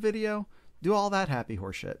 Comment on the video. Do all that happy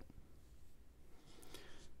horseshit.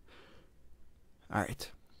 All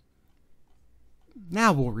right.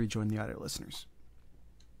 Now we'll rejoin the audio listeners.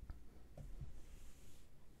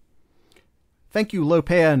 Thank you,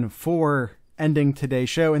 Lopan, for ending today's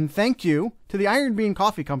show. And thank you to the Iron Bean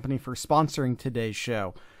Coffee Company for sponsoring today's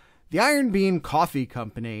show. The Iron Bean Coffee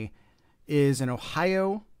Company is an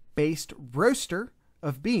Ohio-based roaster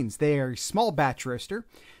of beans. They are a small batch roaster.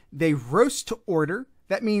 They roast to order.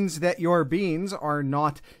 That means that your beans are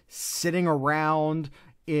not sitting around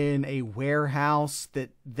in a warehouse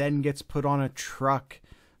that then gets put on a truck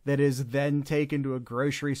that is then taken to a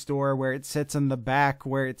grocery store where it sits in the back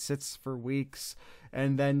where it sits for weeks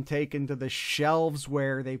and then taken to the shelves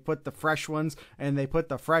where they put the fresh ones and they put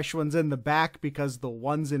the fresh ones in the back because the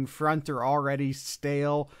ones in front are already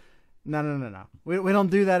stale. No. We don't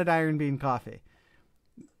do that at Iron Bean Coffee.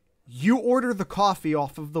 You order the coffee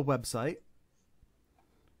off of the website.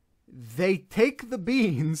 They take the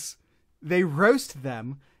beans, they roast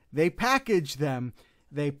them, they package them,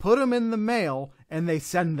 they put them in the mail, and they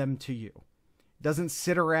send them to you. It doesn't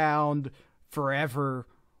sit around forever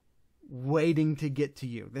waiting to get to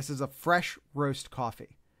you. This is a fresh roast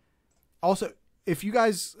coffee. Also, if you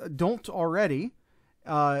guys don't already,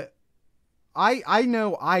 I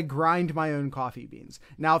know I grind my own coffee beans.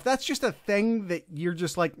 Now, if that's just a thing that you're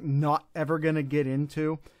just like not ever going to get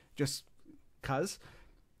into, just cuz,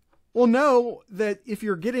 well, know that if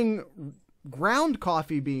you're getting ground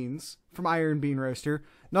coffee beans from Iron Bean Roaster,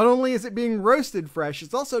 not only is it being roasted fresh,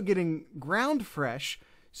 it's also getting ground fresh.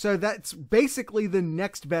 So that's basically the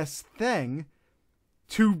next best thing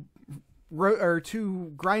to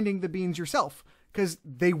grinding the beans yourself, because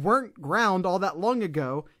they weren't ground all that long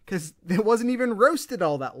ago, because it wasn't even roasted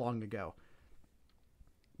all that long ago.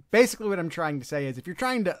 Basically what I'm trying to say is if you're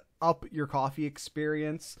trying to up your coffee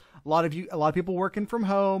experience, a lot of people working from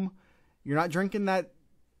home, you're not drinking that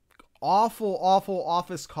awful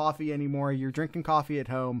office coffee anymore. You're drinking coffee at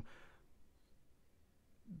home.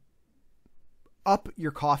 Up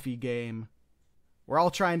your coffee game. We're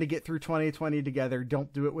all trying to get through 2020 together.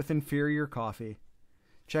 Don't do it with inferior coffee.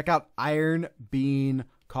 Check out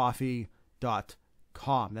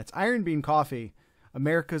ironbeancoffee.com. That's Iron Bean Coffee,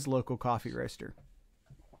 America's local coffee roaster.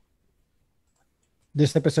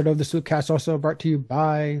 This episode of the Sloopcast also brought to you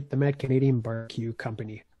by the Mad Canadian Barbecue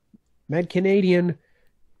Company. Mad Canadian,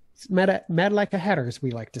 mad like a hatter, as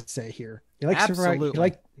we like to say here. He likes Absolutely. to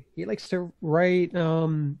write. He likes to write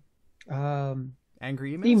angry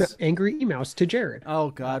emails. Angry emails to Jared.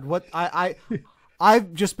 Oh God, what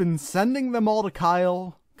I've just been sending them all to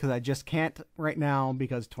Kyle because I just can't right now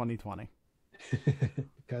because 2020.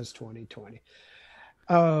 Because 2020.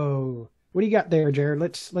 Oh, what do you got there, Jared?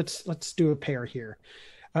 Let's do a pair here.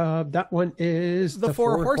 That one is the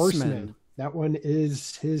Four Horsemen. That one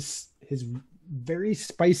is his very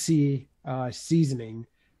spicy seasoning.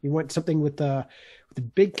 You want something with a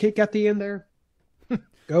big kick at the end there?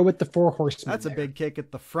 Go with the Four Horsemen. That's a big kick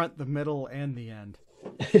at the front, the middle, and the end.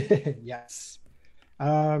 Yes.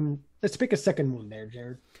 Let's pick a second one there,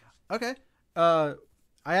 Jared. Okay. I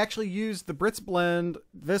actually used the Brits blend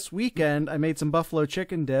this weekend. I made some buffalo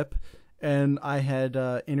chicken dip, and I had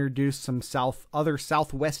introduced some other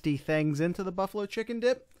southwesty things into the buffalo chicken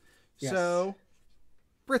dip. Yes. So,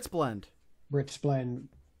 Brits blend.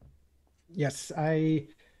 Yes, I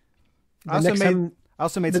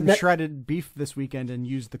also made some shredded beef this weekend and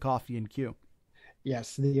used the coffee and Q.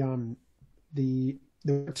 Yes, the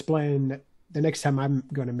Brits blend. The next time I'm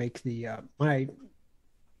going to make the my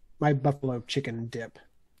buffalo chicken dip.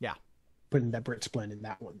 Yeah, putting that Brits blend in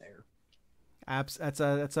that one there. That's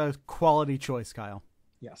a quality choice, Kyle.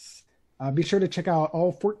 Yes. Be sure to check out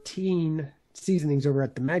all 14 seasonings over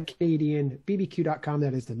at the madcanadianbbq.com.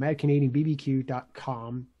 That is the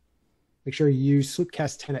madcanadianbbq.com. Make sure you use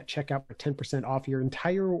Sloopcast10 at checkout for 10% off your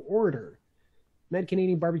entire order. Mad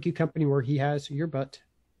Canadian Barbecue Company, where he has your butt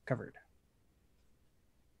covered.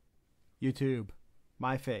 YouTube,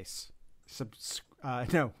 my face.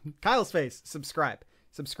 Kyle's face. Subscribe.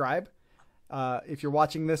 If you're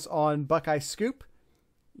watching this on Buckeye Scoop,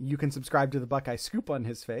 you can subscribe to the Buckeye Scoop on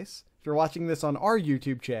his face. If you're watching this on our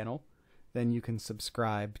YouTube channel, then you can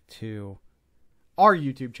subscribe to our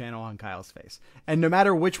YouTube channel on Kyle's face. And no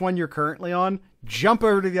matter which one you're currently on, jump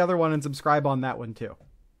over to the other one and subscribe on that one too.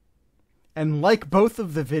 And like both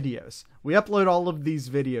of the videos. We upload all of these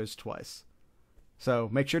videos twice. So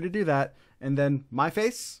make sure to do that. And then my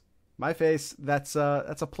face, that's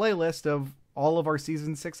a playlist of all of our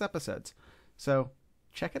season 6 episodes. So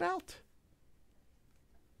check it out.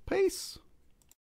 Peace.